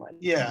saying? Like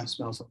you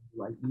smell something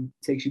like it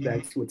takes you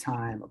back to a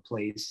time, a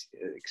place,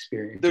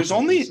 experience. There's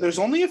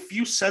only a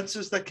few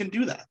senses that can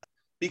do that,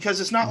 because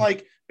it's not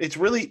like it's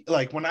really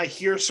like when I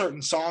hear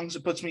certain songs,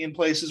 it puts me in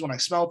places. When I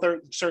smell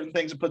certain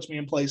things, it puts me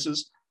in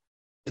places.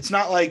 It's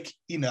not like,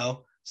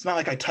 it's not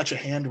like I touch a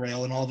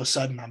handrail and all of a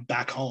sudden I'm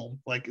back home.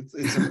 Like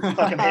it's a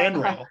fucking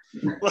handrail.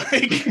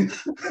 Like,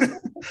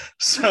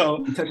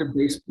 so you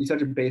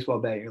touch a baseball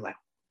bat, you're like,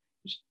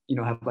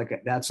 have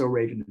like that's so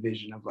rave in the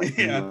vision of like,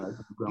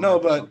 no,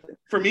 but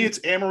for me, it's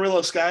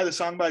Amarillo Sky. The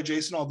song by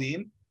Jason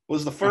Aldean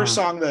was the first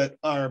song that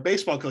our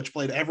baseball coach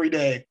played every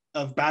day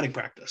of batting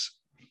practice.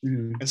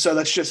 And so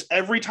that's just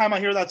every time I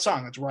hear that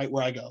song, it's right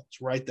where I go.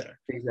 It's right there.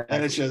 Exactly.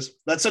 And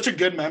that's such a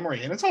good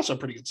memory. And it's also a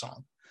pretty good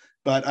song.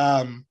 But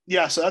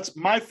so that's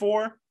my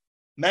 4: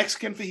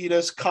 Mexican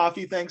fajitas,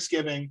 coffee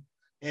Thanksgiving,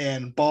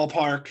 and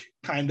ballpark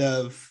kind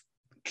of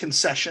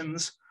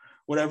concessions,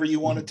 whatever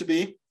you want it to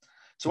be.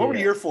 So what were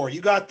your 4?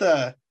 You got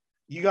the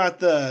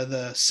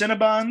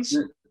Cinnabons.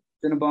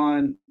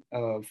 Cinnabon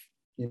of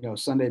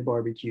Sunday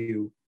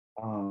barbecue,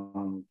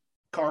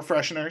 car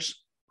fresheners,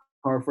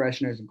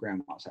 and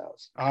grandma's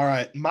house. All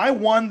right. My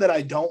one that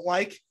I don't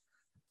like,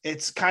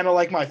 it's kind of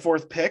like my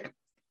 4th pick.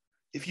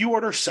 If you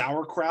order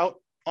sauerkraut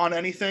on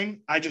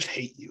anything, I just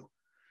hate you.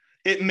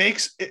 It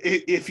makes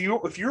if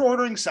you're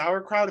ordering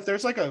sauerkraut, if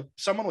there's like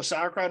someone with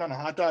sauerkraut on a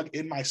hot dog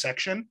in my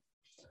section,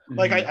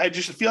 like I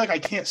just feel like I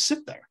can't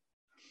sit there.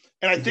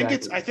 And I think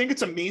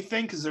it's a me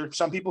thing, because there are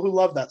some people who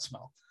love that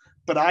smell,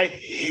 but I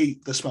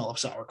hate the smell of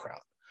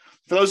sauerkraut.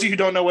 For those of you who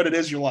don't know what it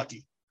is, you're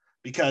lucky,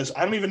 because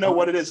I don't even know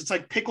what it is. It's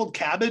like pickled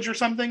cabbage or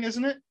something,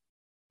 isn't it?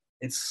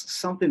 It's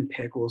something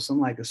pickled, some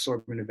like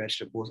assortment of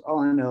vegetables. All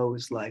I know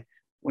is like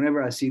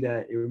whenever I see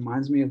that, it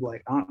reminds me of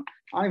like I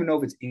don't even know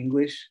if it's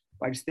English.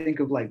 But I just think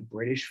of like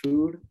British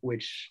food,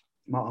 which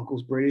my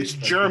uncle's British.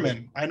 It's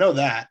German. I know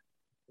that.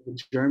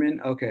 It's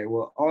German. Okay.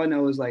 Well, all I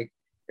know is like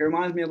it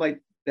reminds me of like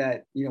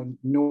that,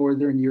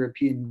 Northern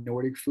European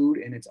Nordic food,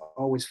 and it's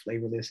always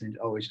flavorless and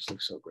it always just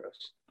looks so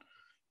gross.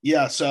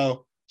 Yeah.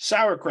 So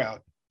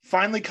sauerkraut,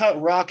 finely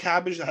cut raw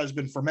cabbage that has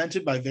been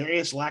fermented by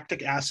various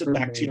lactic acid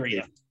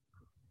bacteria.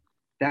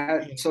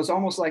 So it's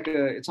almost like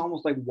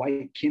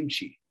white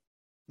kimchi.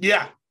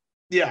 Yeah.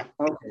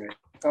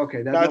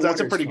 Okay.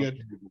 That's a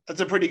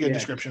pretty good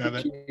description of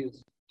it.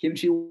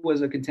 Kimchi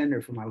was a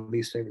contender for my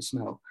least favorite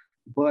smell,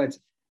 but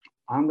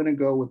I'm gonna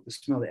go with the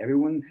smell that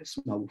everyone has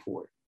smelled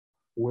before.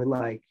 We're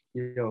like,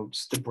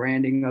 just the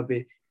branding of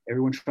it.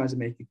 Everyone tries to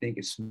make you think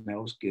it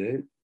smells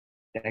good.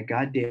 That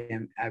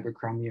goddamn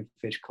Abercrombie and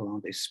Fitch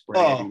cologne they spray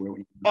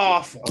everywhere.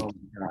 Awful. Oh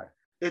my god.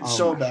 It's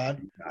so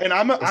bad. God. And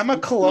I'm a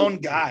cologne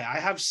guy. I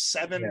have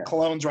 7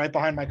 colognes right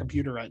behind my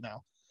computer right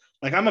now.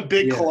 Like I'm a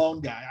big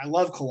cologne guy. I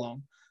love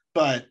cologne,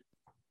 but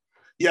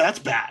yeah, that's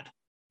bad.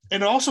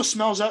 And it also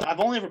smells up. I've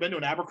only ever been to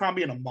an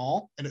Abercrombie in a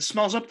mall, and it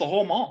smells up the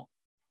whole mall.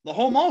 The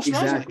whole mall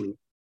smells like it.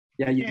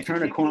 Yeah, you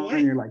turn a corner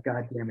and you're like,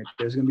 God damn it.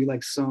 There's going to be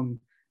like some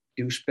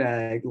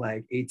douchebag,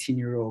 like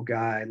 18-year-old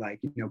guy, like,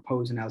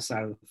 posing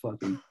outside of the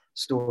fucking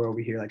store over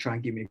here, like trying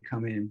to get me to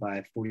come in and buy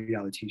a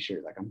 $40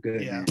 t-shirt. Like, I'm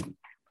good, man.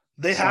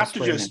 They have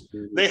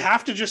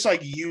to just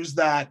like use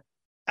that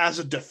as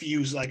a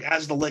diffuse, like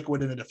as the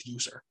liquid in a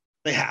diffuser.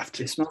 They have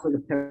to. It smells like a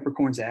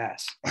peppercorn's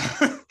ass.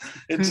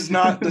 It does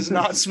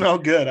not smell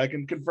good. I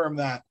can confirm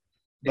that.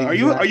 But are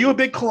you a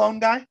big cologne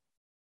guy?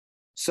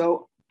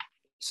 So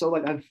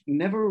like I've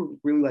never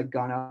really like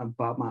gone out and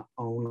bought my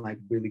own like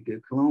really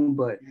good cologne,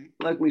 but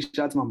luckily shout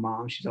out to my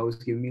mom. She's always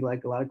giving me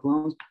like a lot of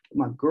colognes.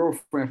 My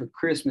girlfriend for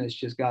Christmas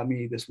just got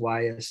me this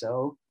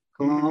YSL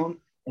cologne,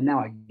 and now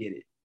I get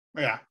it.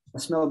 Yeah. I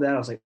smelled that. I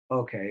was like,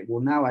 okay,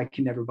 well now I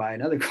can never buy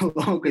another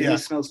cologne because Yeah.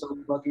 this smells so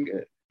fucking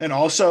good. And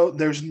also,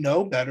 there's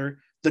no better.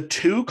 The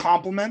two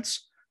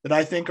compliments that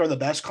I think are the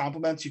best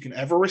compliments you can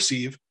ever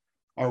receive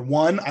are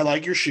one, I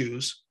like your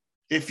shoes.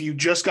 If you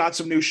just got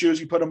some new shoes,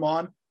 you put them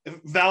on,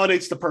 it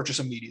validates the purchase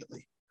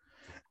immediately.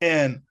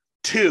 And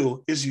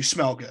two is you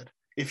smell good.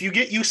 If you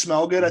get you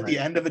smell good at the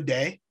end of a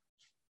day,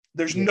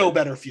 there's no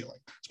better feeling.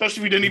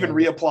 Especially if you didn't even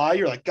reapply,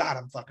 you're like, God,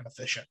 I'm fucking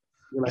efficient.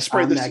 You're like, I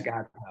sprayed this. That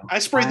guy, I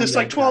sprayed this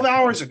like 12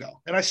 hours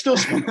ago, and I still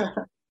smell good.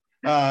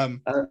 A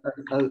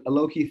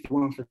low-key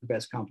one for the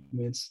best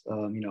compliments,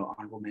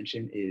 honorable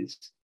mention is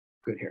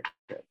good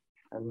haircut.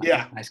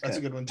 Nice that's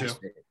a good one too. Nice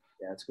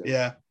yeah, that's good.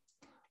 Yeah.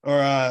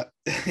 Or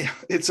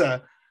it's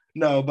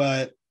no,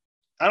 but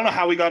I don't know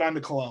how we got onto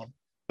cologne.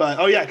 But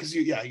because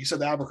you said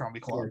the Abercrombie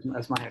cologne. Yeah,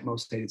 that's my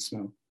most hated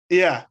smell.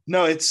 Yeah,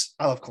 no,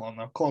 I love cologne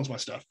though. Cologne's my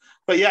stuff.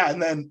 But yeah,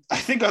 and then I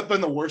think I've been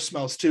the worst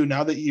smells too.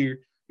 Now that you're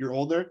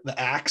older, the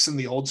Axe and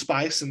the Old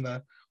Spice and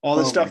all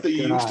the stuff that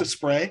you used to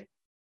spray.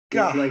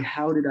 God, like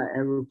how did I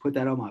ever put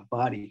that on my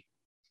body?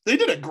 They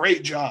did a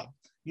great job.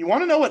 You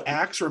want to know what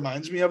Axe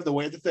reminds me of? The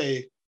way that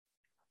they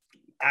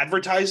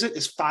advertise it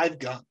is 5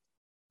 Gum.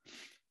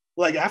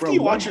 Like after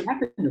you watch it, what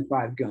happened to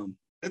 5 Gum?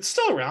 It's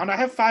still around. I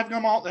have 5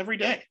 Gum every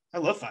day. I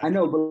love 5 Gum. I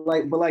know,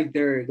 but like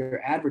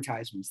their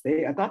advertisements,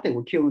 I thought they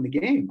were killing the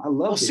game. I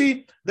love it.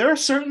 See, there are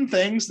certain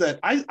things that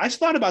I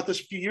thought about this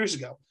a few years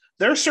ago.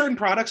 There are certain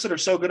products that are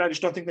so good, I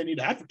just don't think they need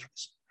to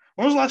advertise.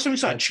 When was the last time you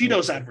saw a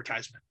Cheetos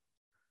advertisement?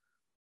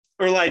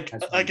 Or like an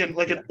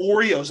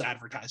Oreos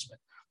advertisement?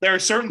 There are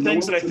certain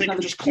things that I think have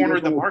just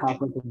cornered the market.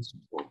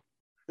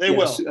 They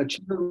will. A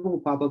Cheetos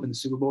will pop up in the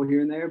Super Bowl here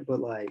and there, but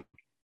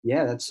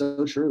that's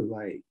so true.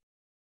 Like,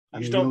 you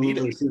just don't need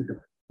it.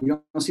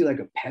 You don't see like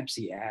a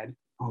Pepsi ad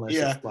unless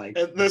it's like.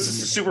 And this is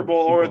the Super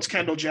Bowl, or it's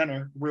Kendall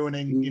Jenner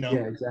ruining, Yeah,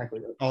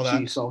 exactly. All that.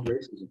 She solved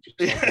racism.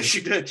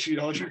 She did.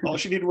 All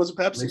she needed was a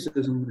Pepsi.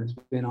 Racism has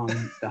been on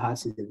the hot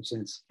seat ever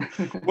since.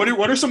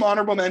 What are some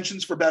honorable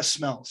mentions for best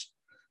smells?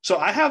 So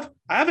I have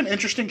an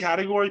interesting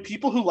category.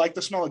 People who like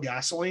the smell of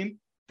gasoline.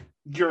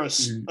 You're a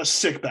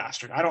sick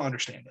bastard. I don't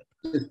understand it.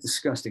 It's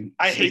disgusting.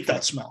 I hate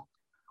that smell.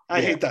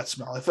 I hate that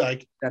smell. I feel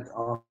like that's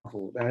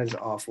awful. That is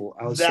awful.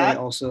 I would say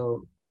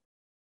also.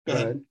 Go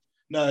ahead.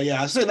 No,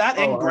 yeah. I say that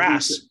and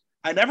grass.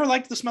 I never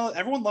liked the smell.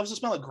 Everyone loves the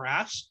smell of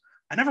grass.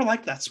 I never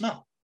liked that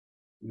smell.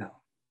 No.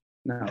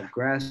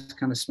 Grass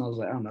kind of smells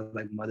like, I don't know,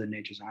 like Mother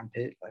Nature's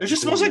armpit. It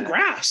just smells like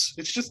grass.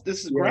 It's just,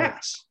 this is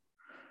grass.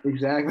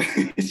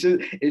 Exactly.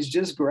 It's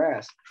just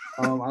grass.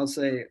 I'll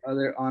say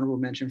other honorable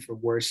mention for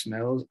worst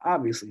smells,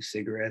 obviously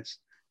cigarettes.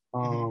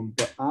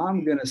 But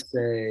I'm gonna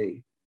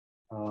say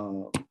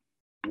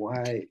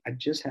why I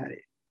just had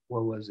it.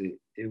 What was it?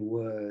 It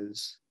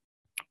was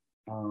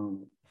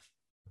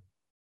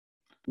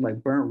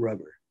like burnt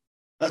rubber.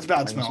 That's a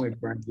bad smell.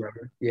 Burnt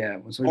rubber. Yeah.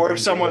 Or if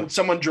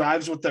someone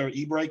drives with their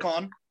e-brake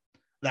on,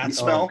 that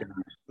smell.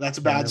 That's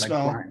a bad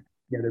smell.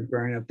 They're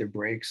burning up their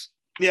brakes.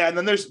 Yeah, and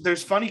then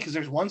there's funny because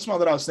there's one smell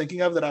that I was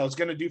thinking of that I was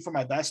gonna do for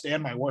my best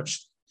and my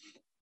worst.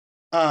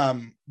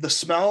 The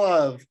smell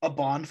of a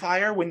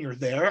bonfire when you're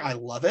there, I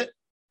love it.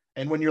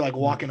 And when you're like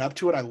walking up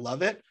to it, I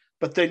love it.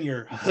 But then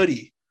your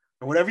hoodie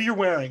or whatever you're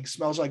wearing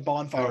smells like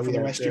bonfire for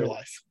the rest of your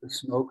life. The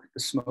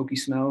smoky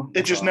smell.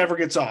 It just never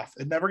gets off.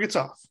 It never gets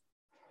off.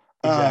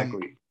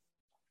 Exactly.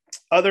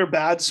 Other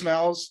bad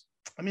smells.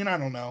 I mean, I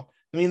don't know.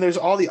 I mean, there's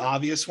all the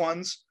obvious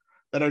ones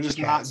that are just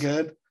not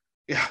good.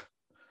 Yeah.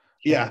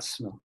 Yeah.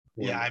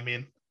 I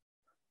mean,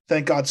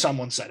 thank God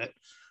someone said it.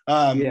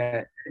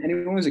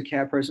 Anyone who's a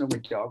cat person or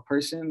a dog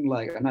person,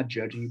 like, I'm not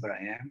judging you, but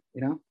I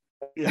am,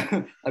 Yeah.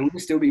 Like, we can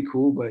still be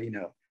cool, but,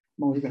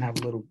 I'm always going to have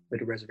a little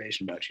bit of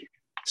reservation about you.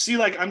 See,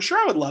 like, I'm sure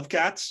I would love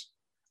cats.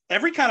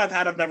 Every cat I've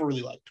had, I've never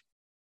really liked.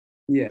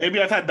 Yeah. Maybe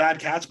I've had bad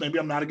cats. Maybe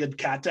I'm not a good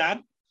cat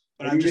dad,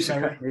 but maybe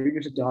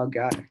you're just a dog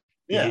guy.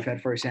 Yeah. You've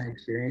had firsthand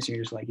experience and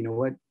you're just like, you know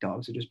what?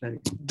 Dogs are just better.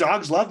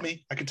 Dogs love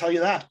me. I can tell you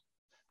that.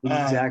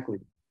 Exactly.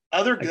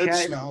 Other good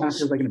smells.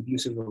 Feels like an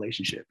abusive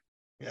relationship.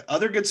 Yeah.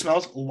 Other good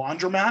smells.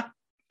 Laundromat.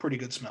 Pretty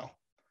good smell.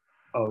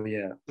 Oh,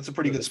 yeah. That's a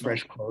pretty good smell.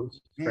 Fresh clothes.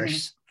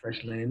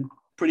 Fresh linen.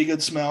 Pretty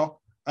good smell.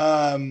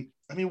 I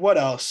mean, what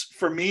else?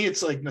 For me,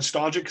 it's like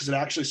nostalgic because it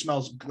actually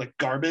smells like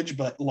garbage,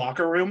 but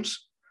locker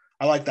rooms.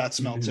 I like that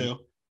smell too.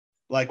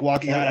 Like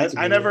walking out.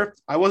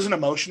 I wasn't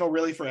emotional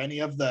really for any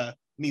of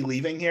me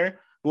leaving here.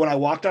 But when I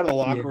walked out of the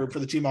locker room for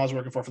the team I was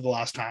working for the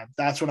last time,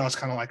 that's when I was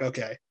kind of like,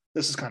 okay,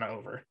 this is kind of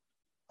over.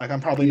 Like I'm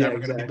probably never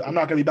going to be, I'm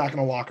not going to be back in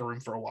a locker room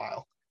for a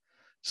while.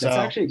 So that's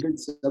actually a good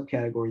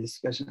subcategory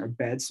discussion. Are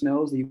bad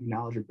smells that you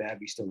acknowledge are bad,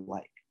 but you still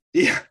like.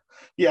 Yeah.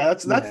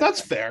 That's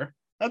fair.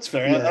 That's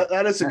fair. Yeah.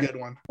 That is a good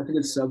one. That's a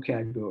good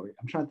subcategory.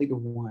 I'm trying to think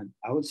of one.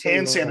 I would say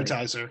hand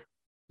sanitizer.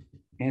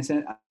 Hand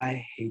sanitizer.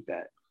 I hate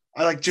that.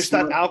 I like just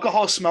that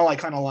alcohol smell. I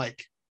kind of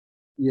like.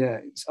 Yeah.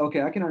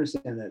 Okay. I can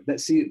understand that.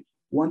 See,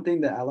 one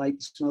thing that I like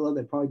the smell of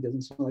that probably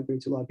doesn't smell like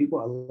great to a lot of people.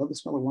 I love the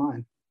smell of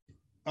wine.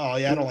 Oh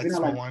yeah, I don't like the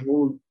smell of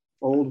wine.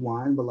 Old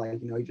wine, but like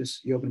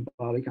you open a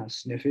bottle, you kind of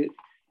sniff it.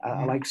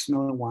 I like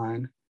smelling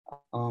wine.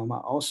 I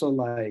also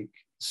like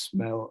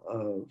smell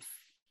of,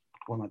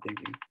 what am I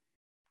thinking?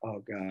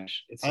 Oh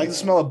gosh, I like the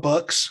smell of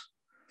books.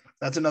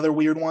 That's another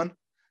weird one.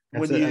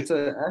 That's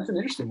an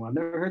interesting one. I've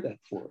never heard that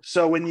before.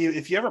 So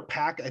if you ever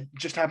pack, it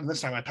just happened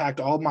this time. I packed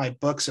all my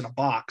books in a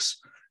box.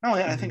 Oh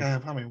yeah, I think I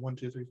have how many? 1,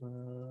 2, 3,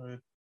 4,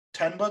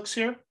 10 books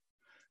here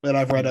that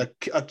I've read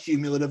a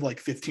cumulative like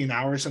 15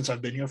 hours since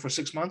I've been here for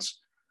 6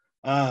 months.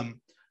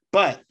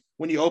 But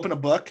when you open a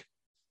book,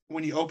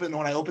 when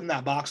I opened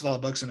that box with all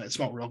the books in it, it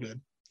smelled real good.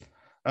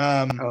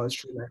 It's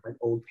true, like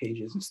old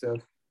pages and stuff.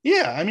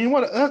 Yeah, I mean,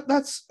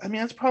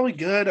 that's probably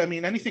good. I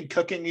mean, anything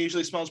cooking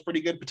usually smells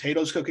pretty good.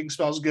 Potatoes cooking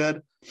smells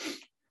good.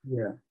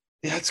 Yeah,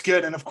 it's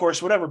good. And of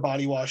course, whatever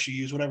body wash you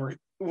use, whatever,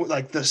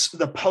 like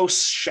the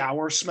post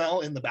shower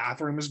smell in the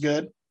bathroom is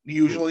good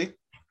usually.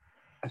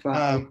 I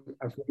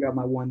forgot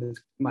my one that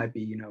might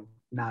be,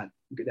 not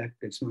that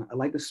good smell. I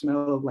like the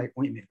smell of like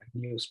ointment,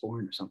 like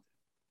Neosporin or something.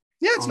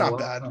 Yeah, it's not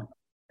bad.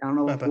 I don't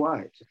know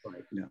why. It's just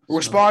like,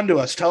 respond to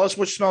us. Tell us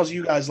which smells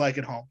you guys like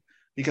at home,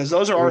 because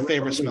those are our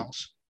favorite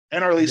smells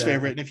and our least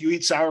favorite. And if you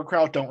eat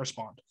sauerkraut, don't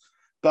respond.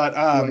 But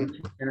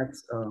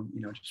that's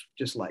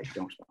just like,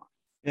 don't respond.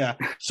 Yeah.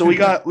 So we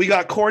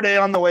got Corday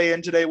on the way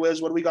in today,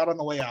 Wiz. What do we got on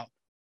the way out?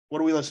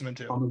 What are we listening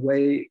to? On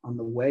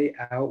the way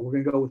out, we're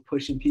gonna go with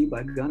Push and P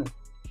by Gunna.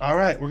 All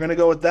right, we're gonna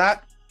go with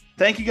that.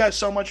 Thank you guys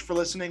so much for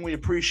listening. We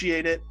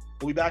appreciate it.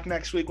 We'll be back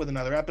next week with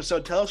another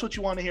episode. Tell us what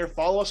you want to hear.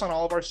 Follow us on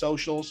all of our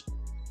socials.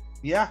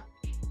 Yeah,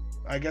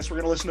 I guess we're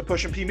gonna listen to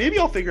Push and P. Maybe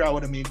I'll figure out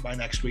what it means by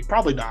next week.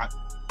 Probably not,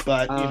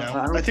 but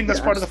I think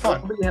that's part of the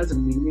fun. It has a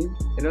meaning.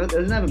 It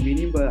doesn't have a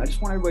meaning, but I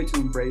just want everybody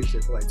to embrace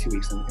it for like 2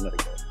 weeks and we can let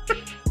it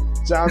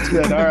go. Sounds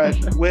good. All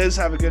right, Wiz,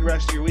 have a good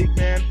rest of your week,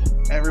 man.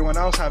 Everyone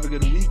else, have a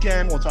good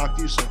weekend. We'll talk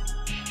to you soon.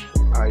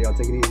 All right, y'all,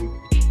 take it easy.